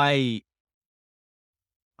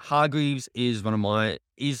 Hargreaves is my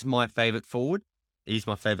favorite forward. He's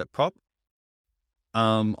my favorite prop.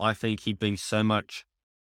 I think he brings so much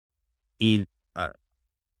in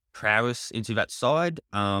prowess into that side.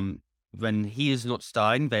 When he is not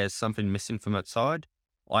starting, there's something missing from that side.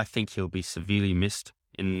 I think he'll be severely missed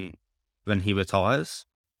when he retires.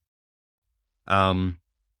 Him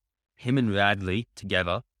and Radley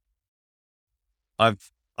together, I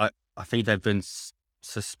think they've been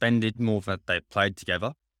suspended more than they played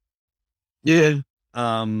together. Yeah.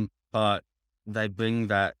 But they bring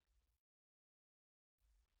that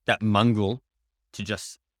mongrel to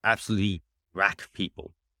just absolutely rack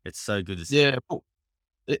people. It's so good to see.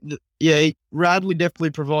 Yeah. Radley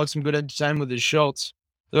definitely provides some good entertainment with his shots.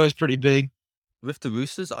 They're always pretty big. With the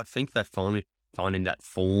Roosters, I think they're finally finding that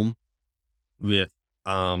form with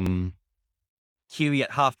Keary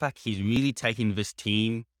at halfback. He's really taken this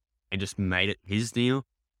team and just made it his deal.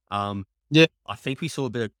 Yeah. I think we saw a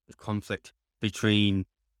bit of conflict between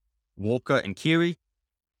Walker and Keary.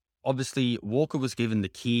 Obviously, Walker was given the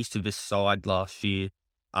keys to this side last year.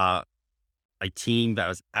 A team that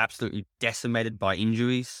was absolutely decimated by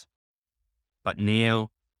injuries. But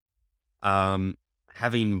now,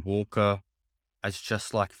 having Walker as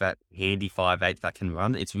just like that handy 5'8" that can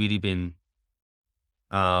run, it's really been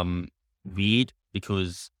weird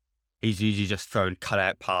because he's usually just throwing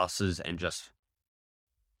cutout passes and just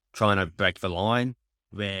trying to break the line,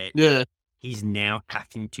 where he's now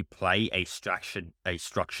having to play a structured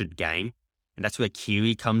game. And that's where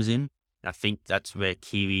Keary comes in. I think that's where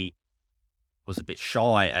Keary was a bit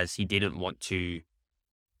shy, as he didn't want to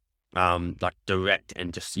like direct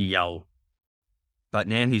and just yell. But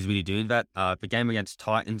now he's really doing that. The game against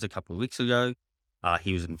Titans a couple of weeks ago,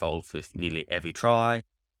 he was involved with nearly every try.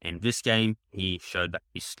 And this game, he showed that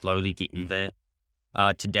he's slowly getting there.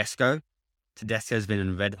 Tedesco's been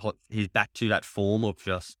in red hot. He's back to that form of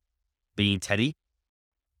just being Teddy.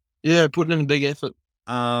 Yeah, putting in a big effort.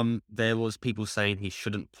 There was people saying he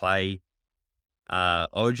shouldn't play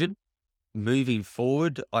Origin. Moving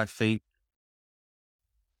forward, I think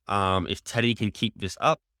if Teddy can keep this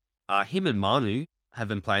up, him and Manu have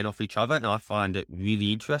been playing off each other, and I find it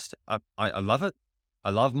really interesting. I love it. I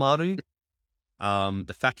love Manu.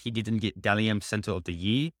 The fact he didn't get Dally M Centre of the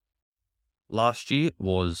Year last year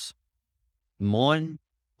was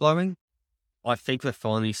mind-blowing. I think we're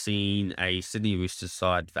finally seeing a Sydney Roosters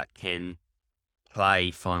side that can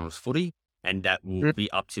play finals footy, and that will be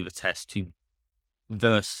up to the test to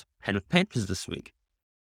verse Penrith Panthers this week.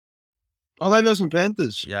 Oh, they know some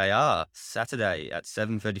Panthers. Yeah, they are. Saturday at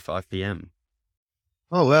 7:35 p.m.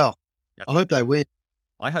 Oh, wow. Yep. I hope they win.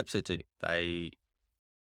 I hope so too.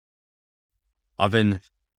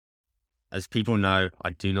 As people know,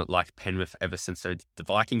 I do not like Penrith ever since the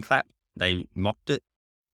Viking clap. They mocked it.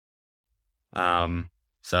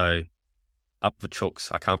 So up the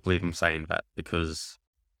Chooks. I can't believe I'm saying that because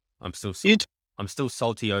I'm still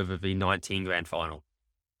salty over the 19 grand final.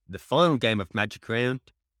 The final game of Magic Round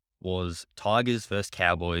was Tigers versus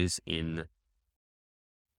Cowboys in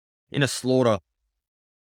a slaughter.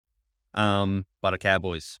 By the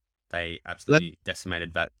Cowboys. They absolutely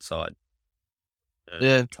decimated that side.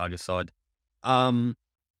 Tigers side.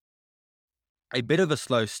 a bit of a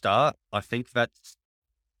slow start. I think that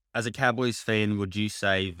as a Cowboys fan, would you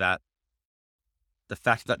say that the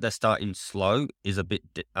fact that they're starting slow is a bit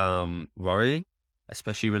worrying,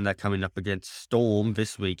 especially when they're coming up against Storm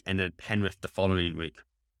this week and then Penrith the following week?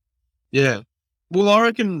 Yeah. Well, I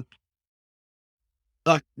reckon,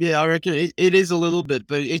 I reckon it is a little bit,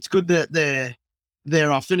 but it's good that they're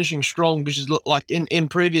finishing strong, because like in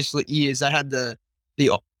previous years they had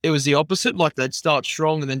it was the opposite. Like they'd start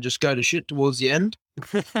strong and then just go to shit towards the end.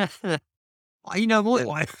 You know what?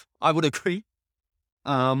 Yeah. I would agree.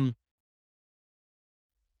 My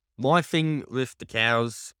thing with the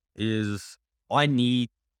Cows is I need,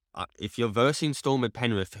 if you're versing Storm and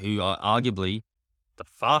Penrith, who are arguably the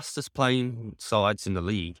fastest playing sides in the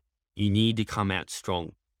league, you need to come out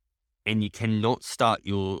strong. And you cannot start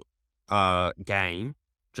your game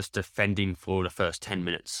just defending for the first 10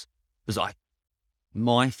 minutes. Because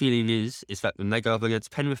my feeling is that when they go up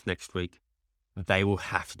against Penrith next week, they will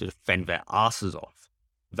have to defend their asses off.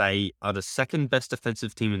 They are the second best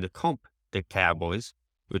defensive team in the comp, the Cowboys,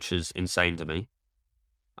 which is insane to me.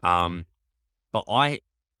 But I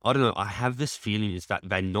don't know, I have this feeling is that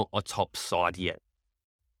they're not a top side yet.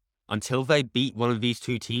 Until they beat one of these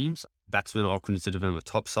two teams, that's when I'll consider them a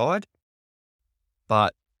top side.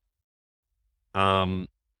 But in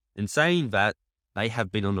saying that, they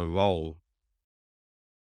have been on a roll.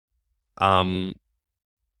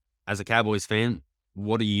 As a Cowboys fan,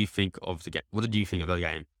 what do you think of the game? What did you think of the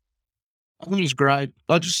game? I think it's great.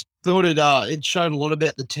 I just thought it showed a lot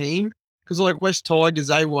about the team, because like West Tigers,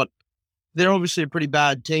 they're obviously a pretty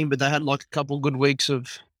bad team, but they had like a couple of good weeks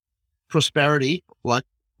of prosperity, like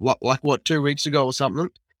 2 weeks ago or something,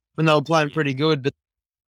 when they were playing pretty good. But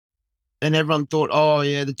and everyone thought, oh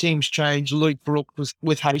yeah, the team's changed. Luke Brooks was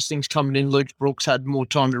with Hastings coming in. Luke Brooks had more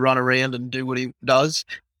time to run around and do what he does.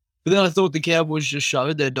 But then I thought the Cowboys just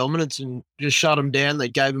showed their dominance and just shut them down. They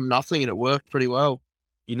gave them nothing, and it worked pretty well.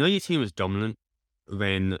 You know your team was dominant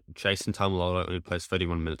when Jason Taumalolo only plays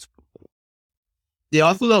 31 minutes. Yeah,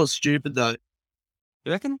 I thought that was stupid though.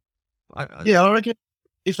 You reckon? Yeah, I reckon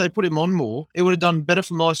if they put him on more, it would have done better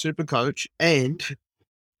for my super coach, and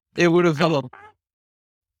it would have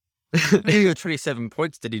He got 27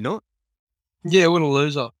 points, did he not? yeah, what a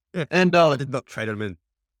loser. Yeah. And I did not trade him in.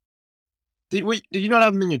 did you not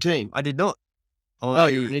have him in your team? I did not. Oh,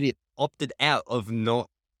 you're an idiot. Opted out of not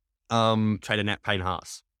trading out Payne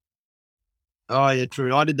Haas. Oh yeah,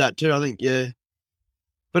 true. I did that too. I think yeah.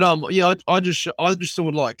 But yeah, I just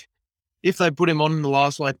thought like if they put him on in the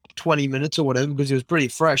last like 20 minutes or whatever, because he was pretty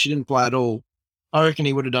fresh, he didn't play at all. I reckon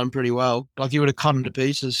he would have done pretty well. Like he would have cut him to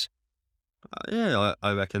pieces. Yeah,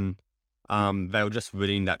 I reckon they were just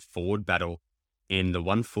winning that forward battle. And the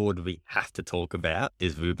one forward we have to talk about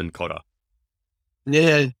is Ruben Cotter.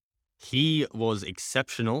 Yeah. He was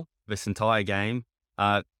exceptional this entire game.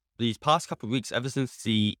 These past couple of weeks, ever since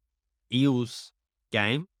the Eels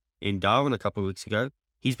game in Darwin a couple of weeks ago,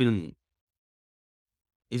 he's been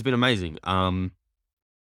amazing. In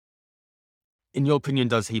your opinion,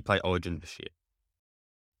 does he play Origin this year?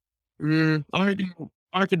 I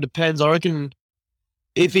reckon it depends. I reckon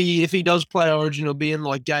if he does play Origin, it'll be in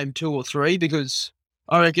like game 2 or 3, because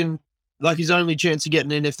I reckon like his only chance of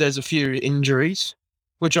getting in if there's a few injuries,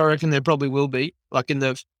 which I reckon there probably will be, like in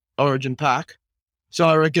the Origin pack. So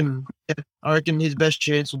I reckon his best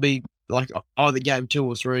chance will be like either game 2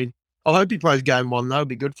 or 3. I hope he plays game 1. That would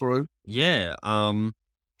be good for him. Yeah.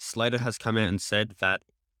 Slater has come out and said that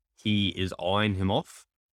he is eyeing him off.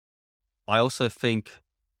 I also think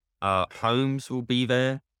Holmes will be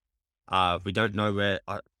there. We don't know where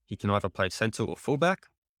he can either play centre or fullback.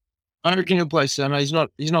 I reckon he'll play centre. He's not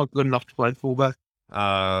good enough to play fullback.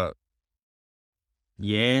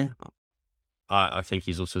 Yeah. I think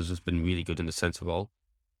he's also just been really good in the centre role.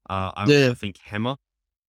 I think Hammer.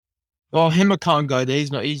 Well, Hammer can't go there.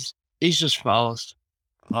 He's not. He's just fast.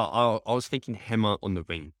 I was thinking Hammer on the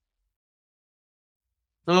wing.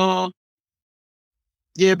 Yeah,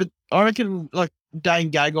 but I reckon like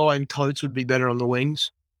Dane Gagai and Coates would be better on the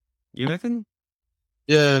wings. You reckon?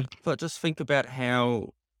 Yeah. But just think about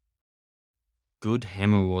how good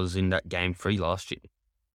Hammer was in that game 3 last year.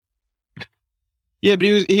 Yeah, but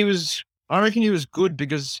he was. I reckon he was good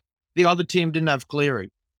because the other team didn't have Cleary.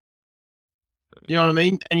 You know what I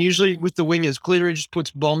mean? And usually with the wingers, Cleary just puts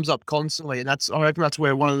bombs up constantly, and I reckon that's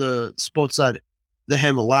where one of the spots that the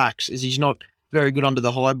Hammer lacks is he's not very good under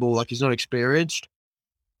the high ball. Like he's not experienced.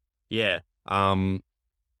 Yeah.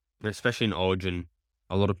 Especially in Origin,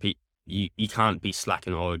 a lot of people you can't be slack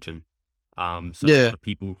in Origin. So a lot of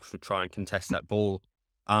people should try and contest that ball.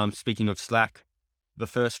 Speaking of slack, the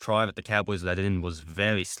first try that the Cowboys let in was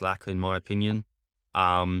very slack in my opinion.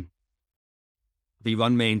 the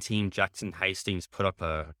one-man team, Jackson Hastings, put up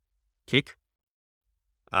a kick.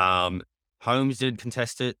 Holmes didn't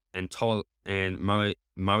contest it, and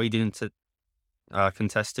Murray didn't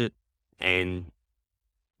contest it, and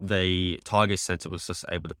the Tigers centre was just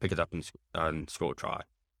able to pick it up and score a try.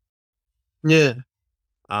 Yeah.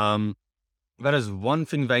 That is one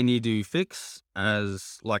thing they need to fix,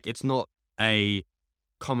 as like it's not a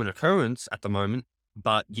common occurrence at the moment,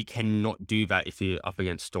 but you cannot do that if you're up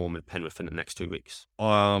against Storm and Penrith in the next 2 weeks.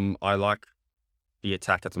 I like the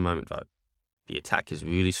attack at the moment though. The attack is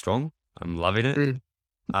really strong. I'm loving it.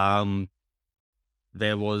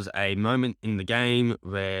 There was a moment in the game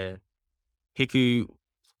where Hiku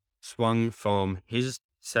swung from his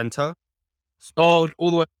centre. Oh,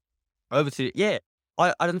 all the way over to, yeah.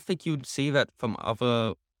 I don't think you'd see that from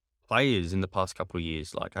other players in the past couple of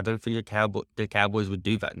years. Like, I don't think the Cowboys would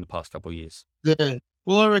do that in the past couple of years. Yeah.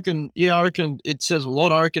 Well, I reckon it says a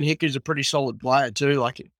lot. I reckon Hicky's a pretty solid player too.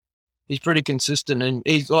 Like, he's pretty consistent, and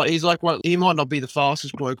he's like one. He might not be the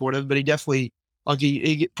fastest bloke or whatever, but he definitely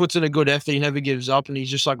he puts in a good effort. He never gives up, and he's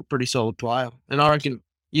just like a pretty solid player. And I reckon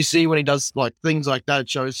you see when he does like things like that, it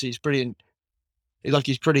shows he's pretty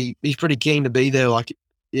keen to be there. Like,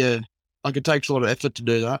 yeah, like it takes a lot of effort to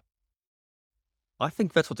do that. I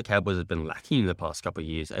think that's what the Cowboys have been lacking in the past couple of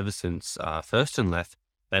years. Ever since Thurston left,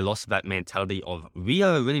 they lost that mentality of we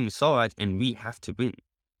are a winning side and we have to win.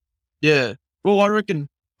 Yeah. Well, I reckon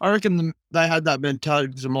they had that mentality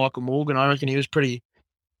because of Michael Morgan. I reckon he was pretty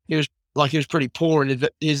poor in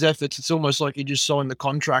his efforts. It's almost like he just signed the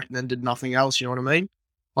contract and then did nothing else. You know what I mean?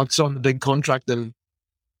 Like signed the big contract and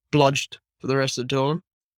bludged for the rest of the time.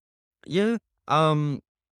 Yeah.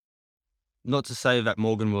 Not to say that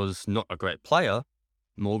Morgan was not a great player.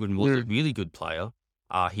 Morgan was a really good player.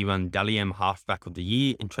 He won Dally M Halfback of the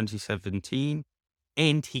Year in 2017,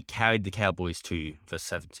 and he carried the Cowboys to the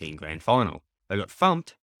 17 grand final. They got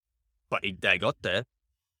thumped, but they got there.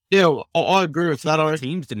 Yeah, well, I agree with that.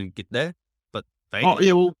 Teams didn't get there, but they did.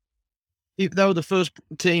 Yeah, well, they were the first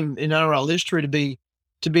team in NRL history to be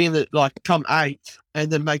in the, like, come 8th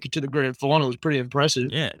and then make it to the grand final. It was pretty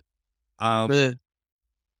impressive. Yeah. Yeah.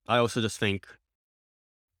 I also just think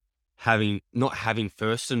not having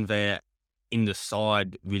Thurston there in the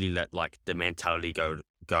side really let like the mentality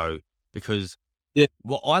go because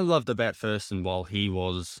what I loved about Thurston while he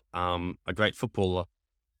was a great footballer,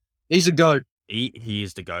 he's a goat. He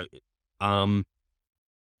is the goat.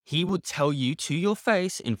 He would tell you to your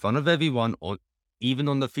face in front of everyone, or even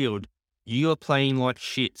on the field, you are playing like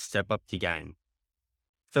shit. Step up your game.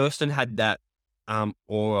 Thurston had that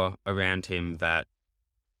aura around him that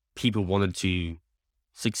people wanted to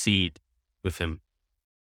succeed with him.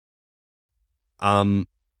 Not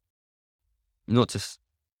just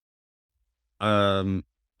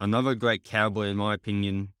another great Cowboy in my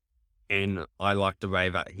opinion, and I like the way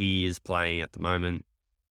that he is playing at the moment.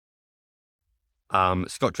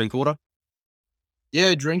 Scott Drinkwater.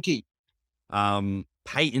 Yeah, Drinky.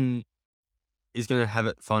 Peyton is going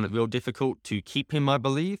to find it real difficult to keep him, I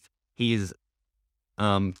believe. He is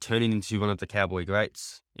turning into one of the Cowboy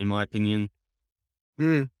greats, in my opinion.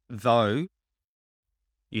 Though,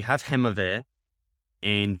 you have Hemmer there,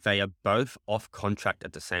 and they are both off contract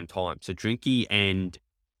at the same time. So Drinky and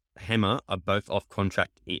Hemmer are both off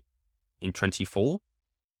contract in 24.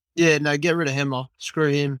 Yeah, no, get rid of Hemmer. Screw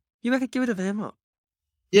him. You reckon get rid of Hemmer?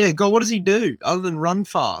 Yeah, God, what does he do other than run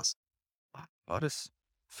fast? I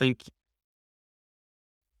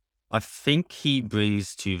think he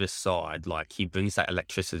brings to the side, like he brings that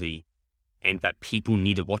electricity and that people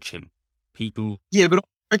need to watch him. Yeah, but I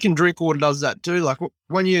reckon Drinkwater does that too. Like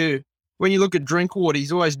when you look at Drinkwater,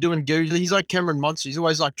 he's always doing good. He's like Cameron Munster. He's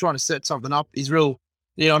always like trying to set something up. He's real,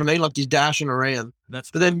 you know what I mean? Like he's dashing around. But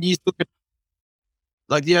then you look at,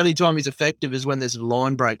 like, the only time he's effective is when there's a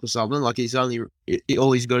line break or something. Like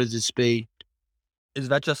all he's got is his speed. Is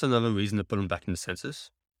that just another reason to put him back in the census?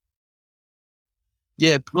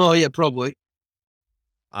 Yeah, well, yeah, probably.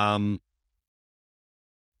 I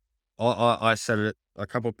said it a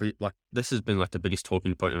couple of like this has been like the biggest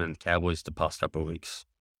talking point in the Cowboys the past couple of weeks.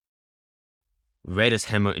 Where does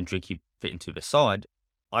Hemmer and Drinky fit into the side?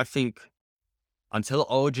 I think until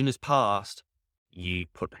Origin is passed, you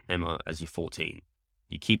put Hemmer as your 14.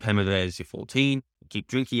 You keep Hemmer there as your 14, you keep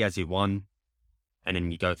Drinky as your 1, and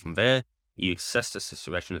then you go from there. You assess the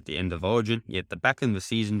situation at the end of Origin, you at the back end of the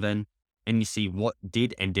season then, and you see what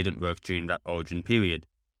did and didn't work during that Origin period.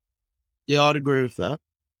 Yeah, I'd agree with that.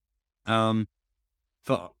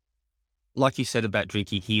 For like you said about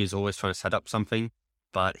Drinky, he is always trying to set up something,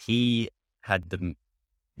 but he had the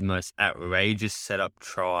most outrageous setup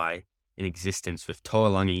try in existence with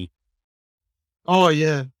Toilangi Oh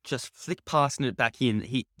yeah. just flick passing it back in.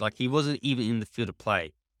 He wasn't even in the field of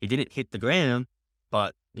play. He didn't hit the ground,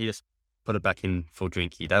 but he just put it back in for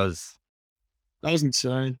Drinky. That was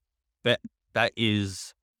insane. That that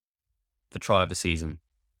is the try of the season.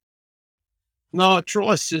 No,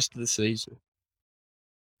 try assist of the season.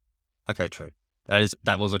 Okay, true.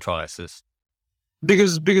 That was a try assist.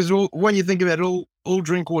 Because when you think about it, all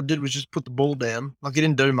Drinkwater did was just put the ball down. Like he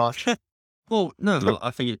didn't do much. Well, no,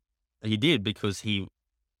 I think he did because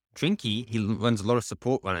Drinky runs a lot of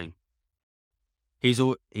support running. He's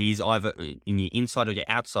either in the inside or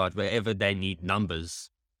the outside, wherever they need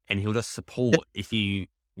numbers, and he'll just support if you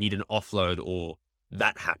need an offload or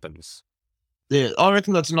that happens. Yeah, I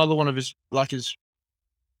reckon that's another one of his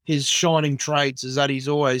shining traits is that he's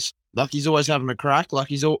always having a crack. Like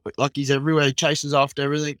he's everywhere. He chases after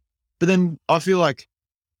everything. But then I feel like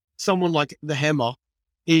someone like the Hammer,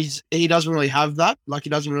 he doesn't really have that. Like he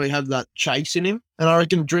doesn't really have that chase in him. And I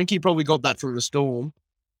reckon Drinky probably got that from the Storm.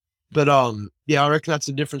 But yeah, I reckon that's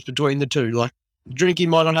the difference between the two. Like Drinky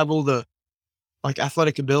might not have all the like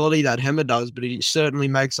athletic ability that Hammer does, but he certainly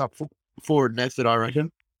makes up for it in effort, I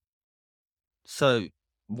reckon. So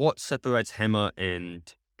what separates Hammer and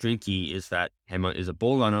Drinky is that Hammer is a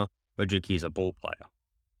ball runner, where Drinky is a ball player.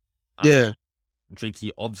 Yeah.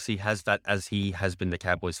 Drinky obviously has that, as he has been the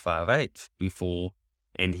Cowboys 5'8" before,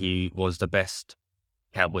 and he was the best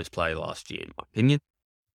Cowboys player last year, in my opinion.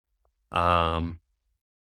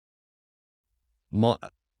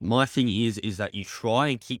 My thing is that you try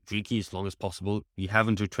and keep Drinky as long as possible. You have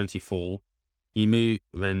until 24. You move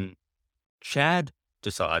when Chad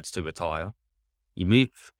decides to retire. You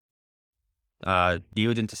move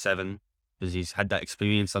Dealed into 7 because he's had that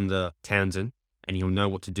experience under Townsend, and he'll know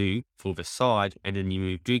what to do for the side. And then you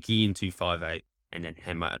move Drinky into 5'8" and then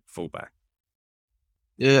Hammer at fullback.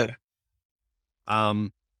 Yeah. I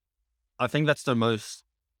think that's the most.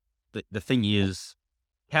 The thing is,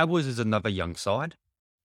 Cowboys is another young side,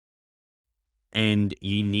 and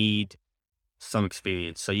you need some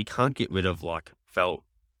experience. So you can't get rid of like Felt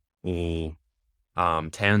or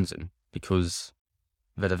Townsend because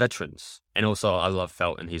they're the veterans. And also, I love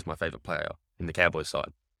Felt, and he's my favorite player in the Cowboys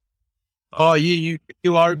side. Oh, you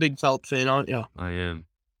are a big Felt fan, aren't you? I am.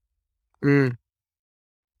 Mm.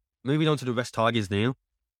 Moving on to the West Tigers now.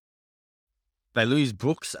 They lose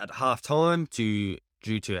Brooks at halftime due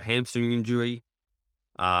to a hamstring injury.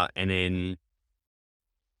 And then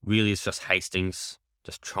really it's just Hastings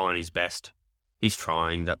just trying his best. He's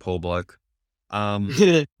trying, that poor bloke.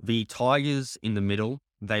 The Tigers in the middle,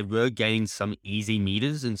 they were gaining some easy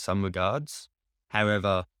meters in some regards.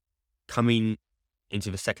 However, coming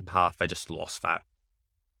into the second half, they just lost that.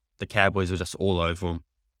 The Cowboys were just all over them.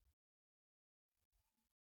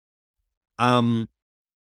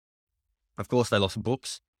 Of course, they lost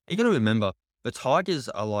Brooks. You got to remember, the Tigers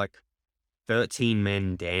are like 13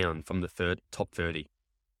 men down from the top 30.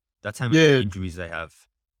 That's how many injuries they have.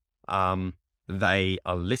 They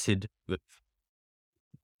are littered with,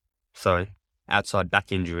 outside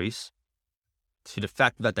back injuries, to the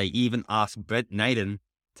fact that they even asked Brent Naden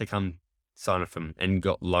to come sign with them and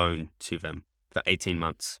got loaned to them for 18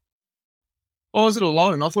 months. Oh, is it a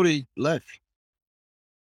loan? I thought he left.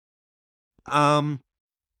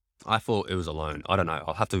 I thought it was a loan. I don't know.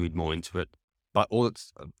 I'll have to read more into it. But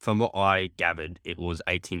from what I gathered, it was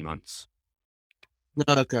 18 months.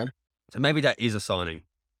 Okay. So maybe that is a signing.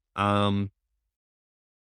 I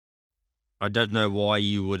don't know why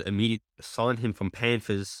you would immediately sign him from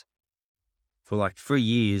Panthers for like 3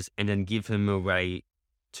 years and then give him away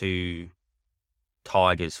to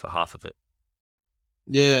Tigers for half of it.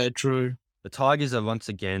 Yeah, true. The Tigers are once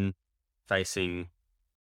again facing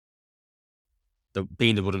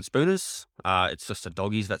being the wooden spooners. It's just the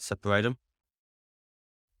doggies that separate them.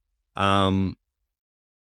 I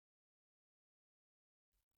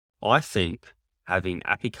think having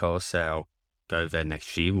Api Carousel go there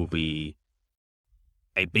next year will be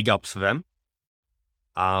a big ups for them.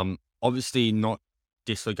 Obviously not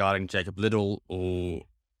disregarding Jacob Little or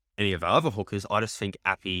any of the other hookers. I just think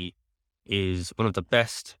Api is one of the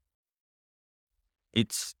best.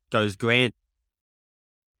 It goes Grant,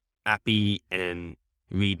 Api, and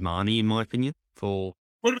Reed Marnie, in my opinion, for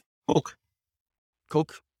Hook.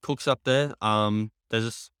 Cook's up there.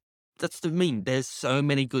 There's so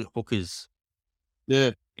many good hookers.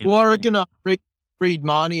 Yeah. Well, I reckon Reed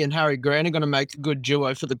Marnie and Harry Grant are going to make a good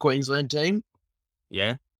duo for the Queensland team.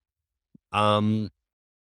 Yeah. Appy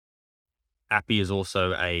is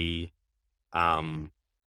also a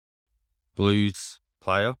Blues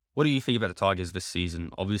player. What do you think about the Tigers this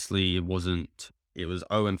season? Obviously, it was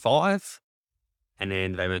 0-5, and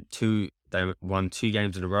then they went They won 2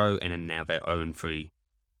 games in a row, and then now they're 0-3,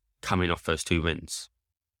 coming off those 2 wins.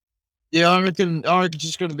 Yeah, I reckon it's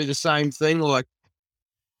just going to be the same thing. Like,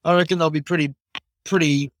 I reckon they'll be pretty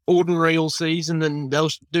ordinary all season, and they'll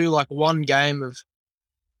do like one game of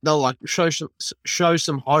they'll like show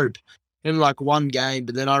some hope in like one game,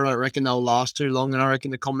 but then I don't reckon they'll last too long, and I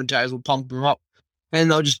reckon the commentators will pump them up, and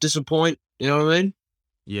they'll just disappoint. You know what I mean?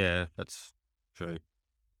 Yeah, that's true.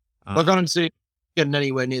 Like, I don't see it getting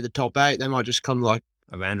anywhere near the top 8. They might just come like,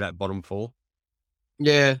 Around that bottom 4.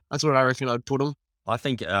 yeah, that's what I reckon I'd put them. I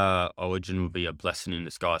think Origin will be a blessing in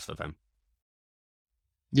disguise for them.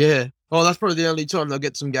 Yeah. Oh, that's probably the only time they'll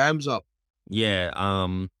get some games up, Yeah.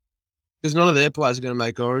 because none of their players are going to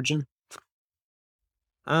make Origin.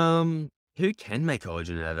 Who can make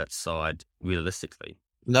Origin out of that side realistically?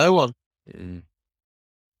 No one. You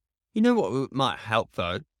know what might help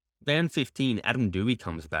though? Round 15, Adam Dewey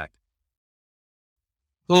comes back.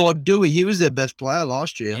 Oh, Dewey, he was their best player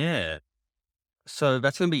last year. Yeah. So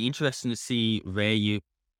that's going to be interesting to see where you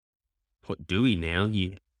put Dewey now.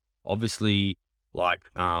 You obviously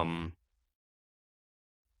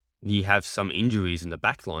you have some injuries in the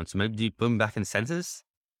back line, so maybe do you put him back in centres?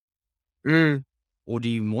 Mm. Or do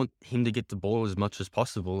you want him to get the ball as much as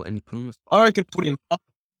possible and you put him I reckon put him up.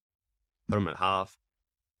 at half?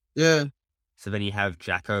 Yeah. So then you have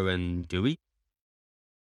Jacko and Dewey?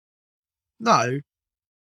 No.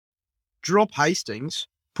 Drop Hastings.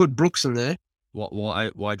 Put Brooks in there.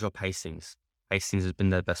 Why drop Hastings? Hastings has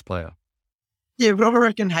been their best player. Yeah, but I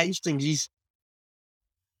reckon Hastings, he's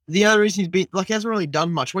the only reason he's been like, he hasn't really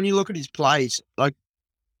done much. When you look at his plays, like,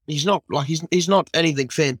 he's not anything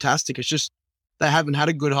fantastic. It's just they haven't had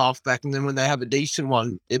a good halfback, and then when they have a decent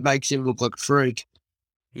one, it makes him look like a freak.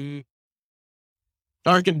 Mm.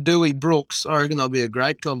 I reckon Dewey Brooks, I reckon they'll be a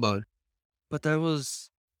great combo. But that was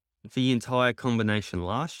the entire combination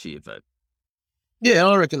last year, though. Yeah,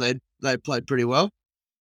 I reckon they played pretty well.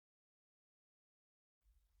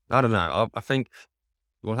 I don't know. I think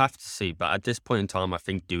we'll have to see. But at this point in time, I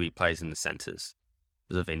think Dewey plays in the centres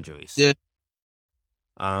because of injuries. Yeah.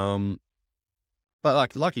 But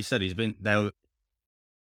like you said, he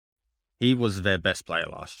was their best player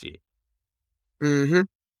last year. Mm-hmm.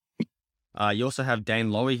 You also have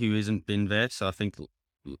Dane Lowy, who hasn't been there, so I think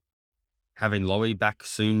having Lowy back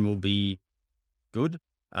soon will be good.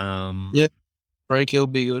 Yeah. Frank, he'll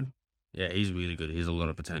be good. Yeah, he's really good. He has a lot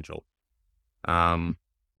of potential.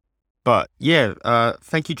 But yeah,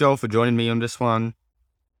 thank you, Joel, for joining me on this one.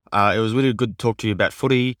 It was really good to talk to you about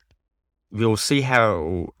footy. We'll see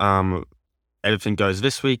how everything goes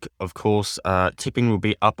this week. Of course, tipping will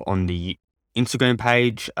be up on the Instagram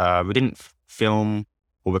page. We didn't film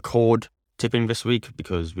or record tipping this week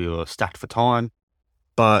because we were stacked for time.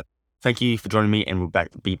 But thank you for joining me, and we'll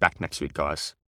be back next week, guys.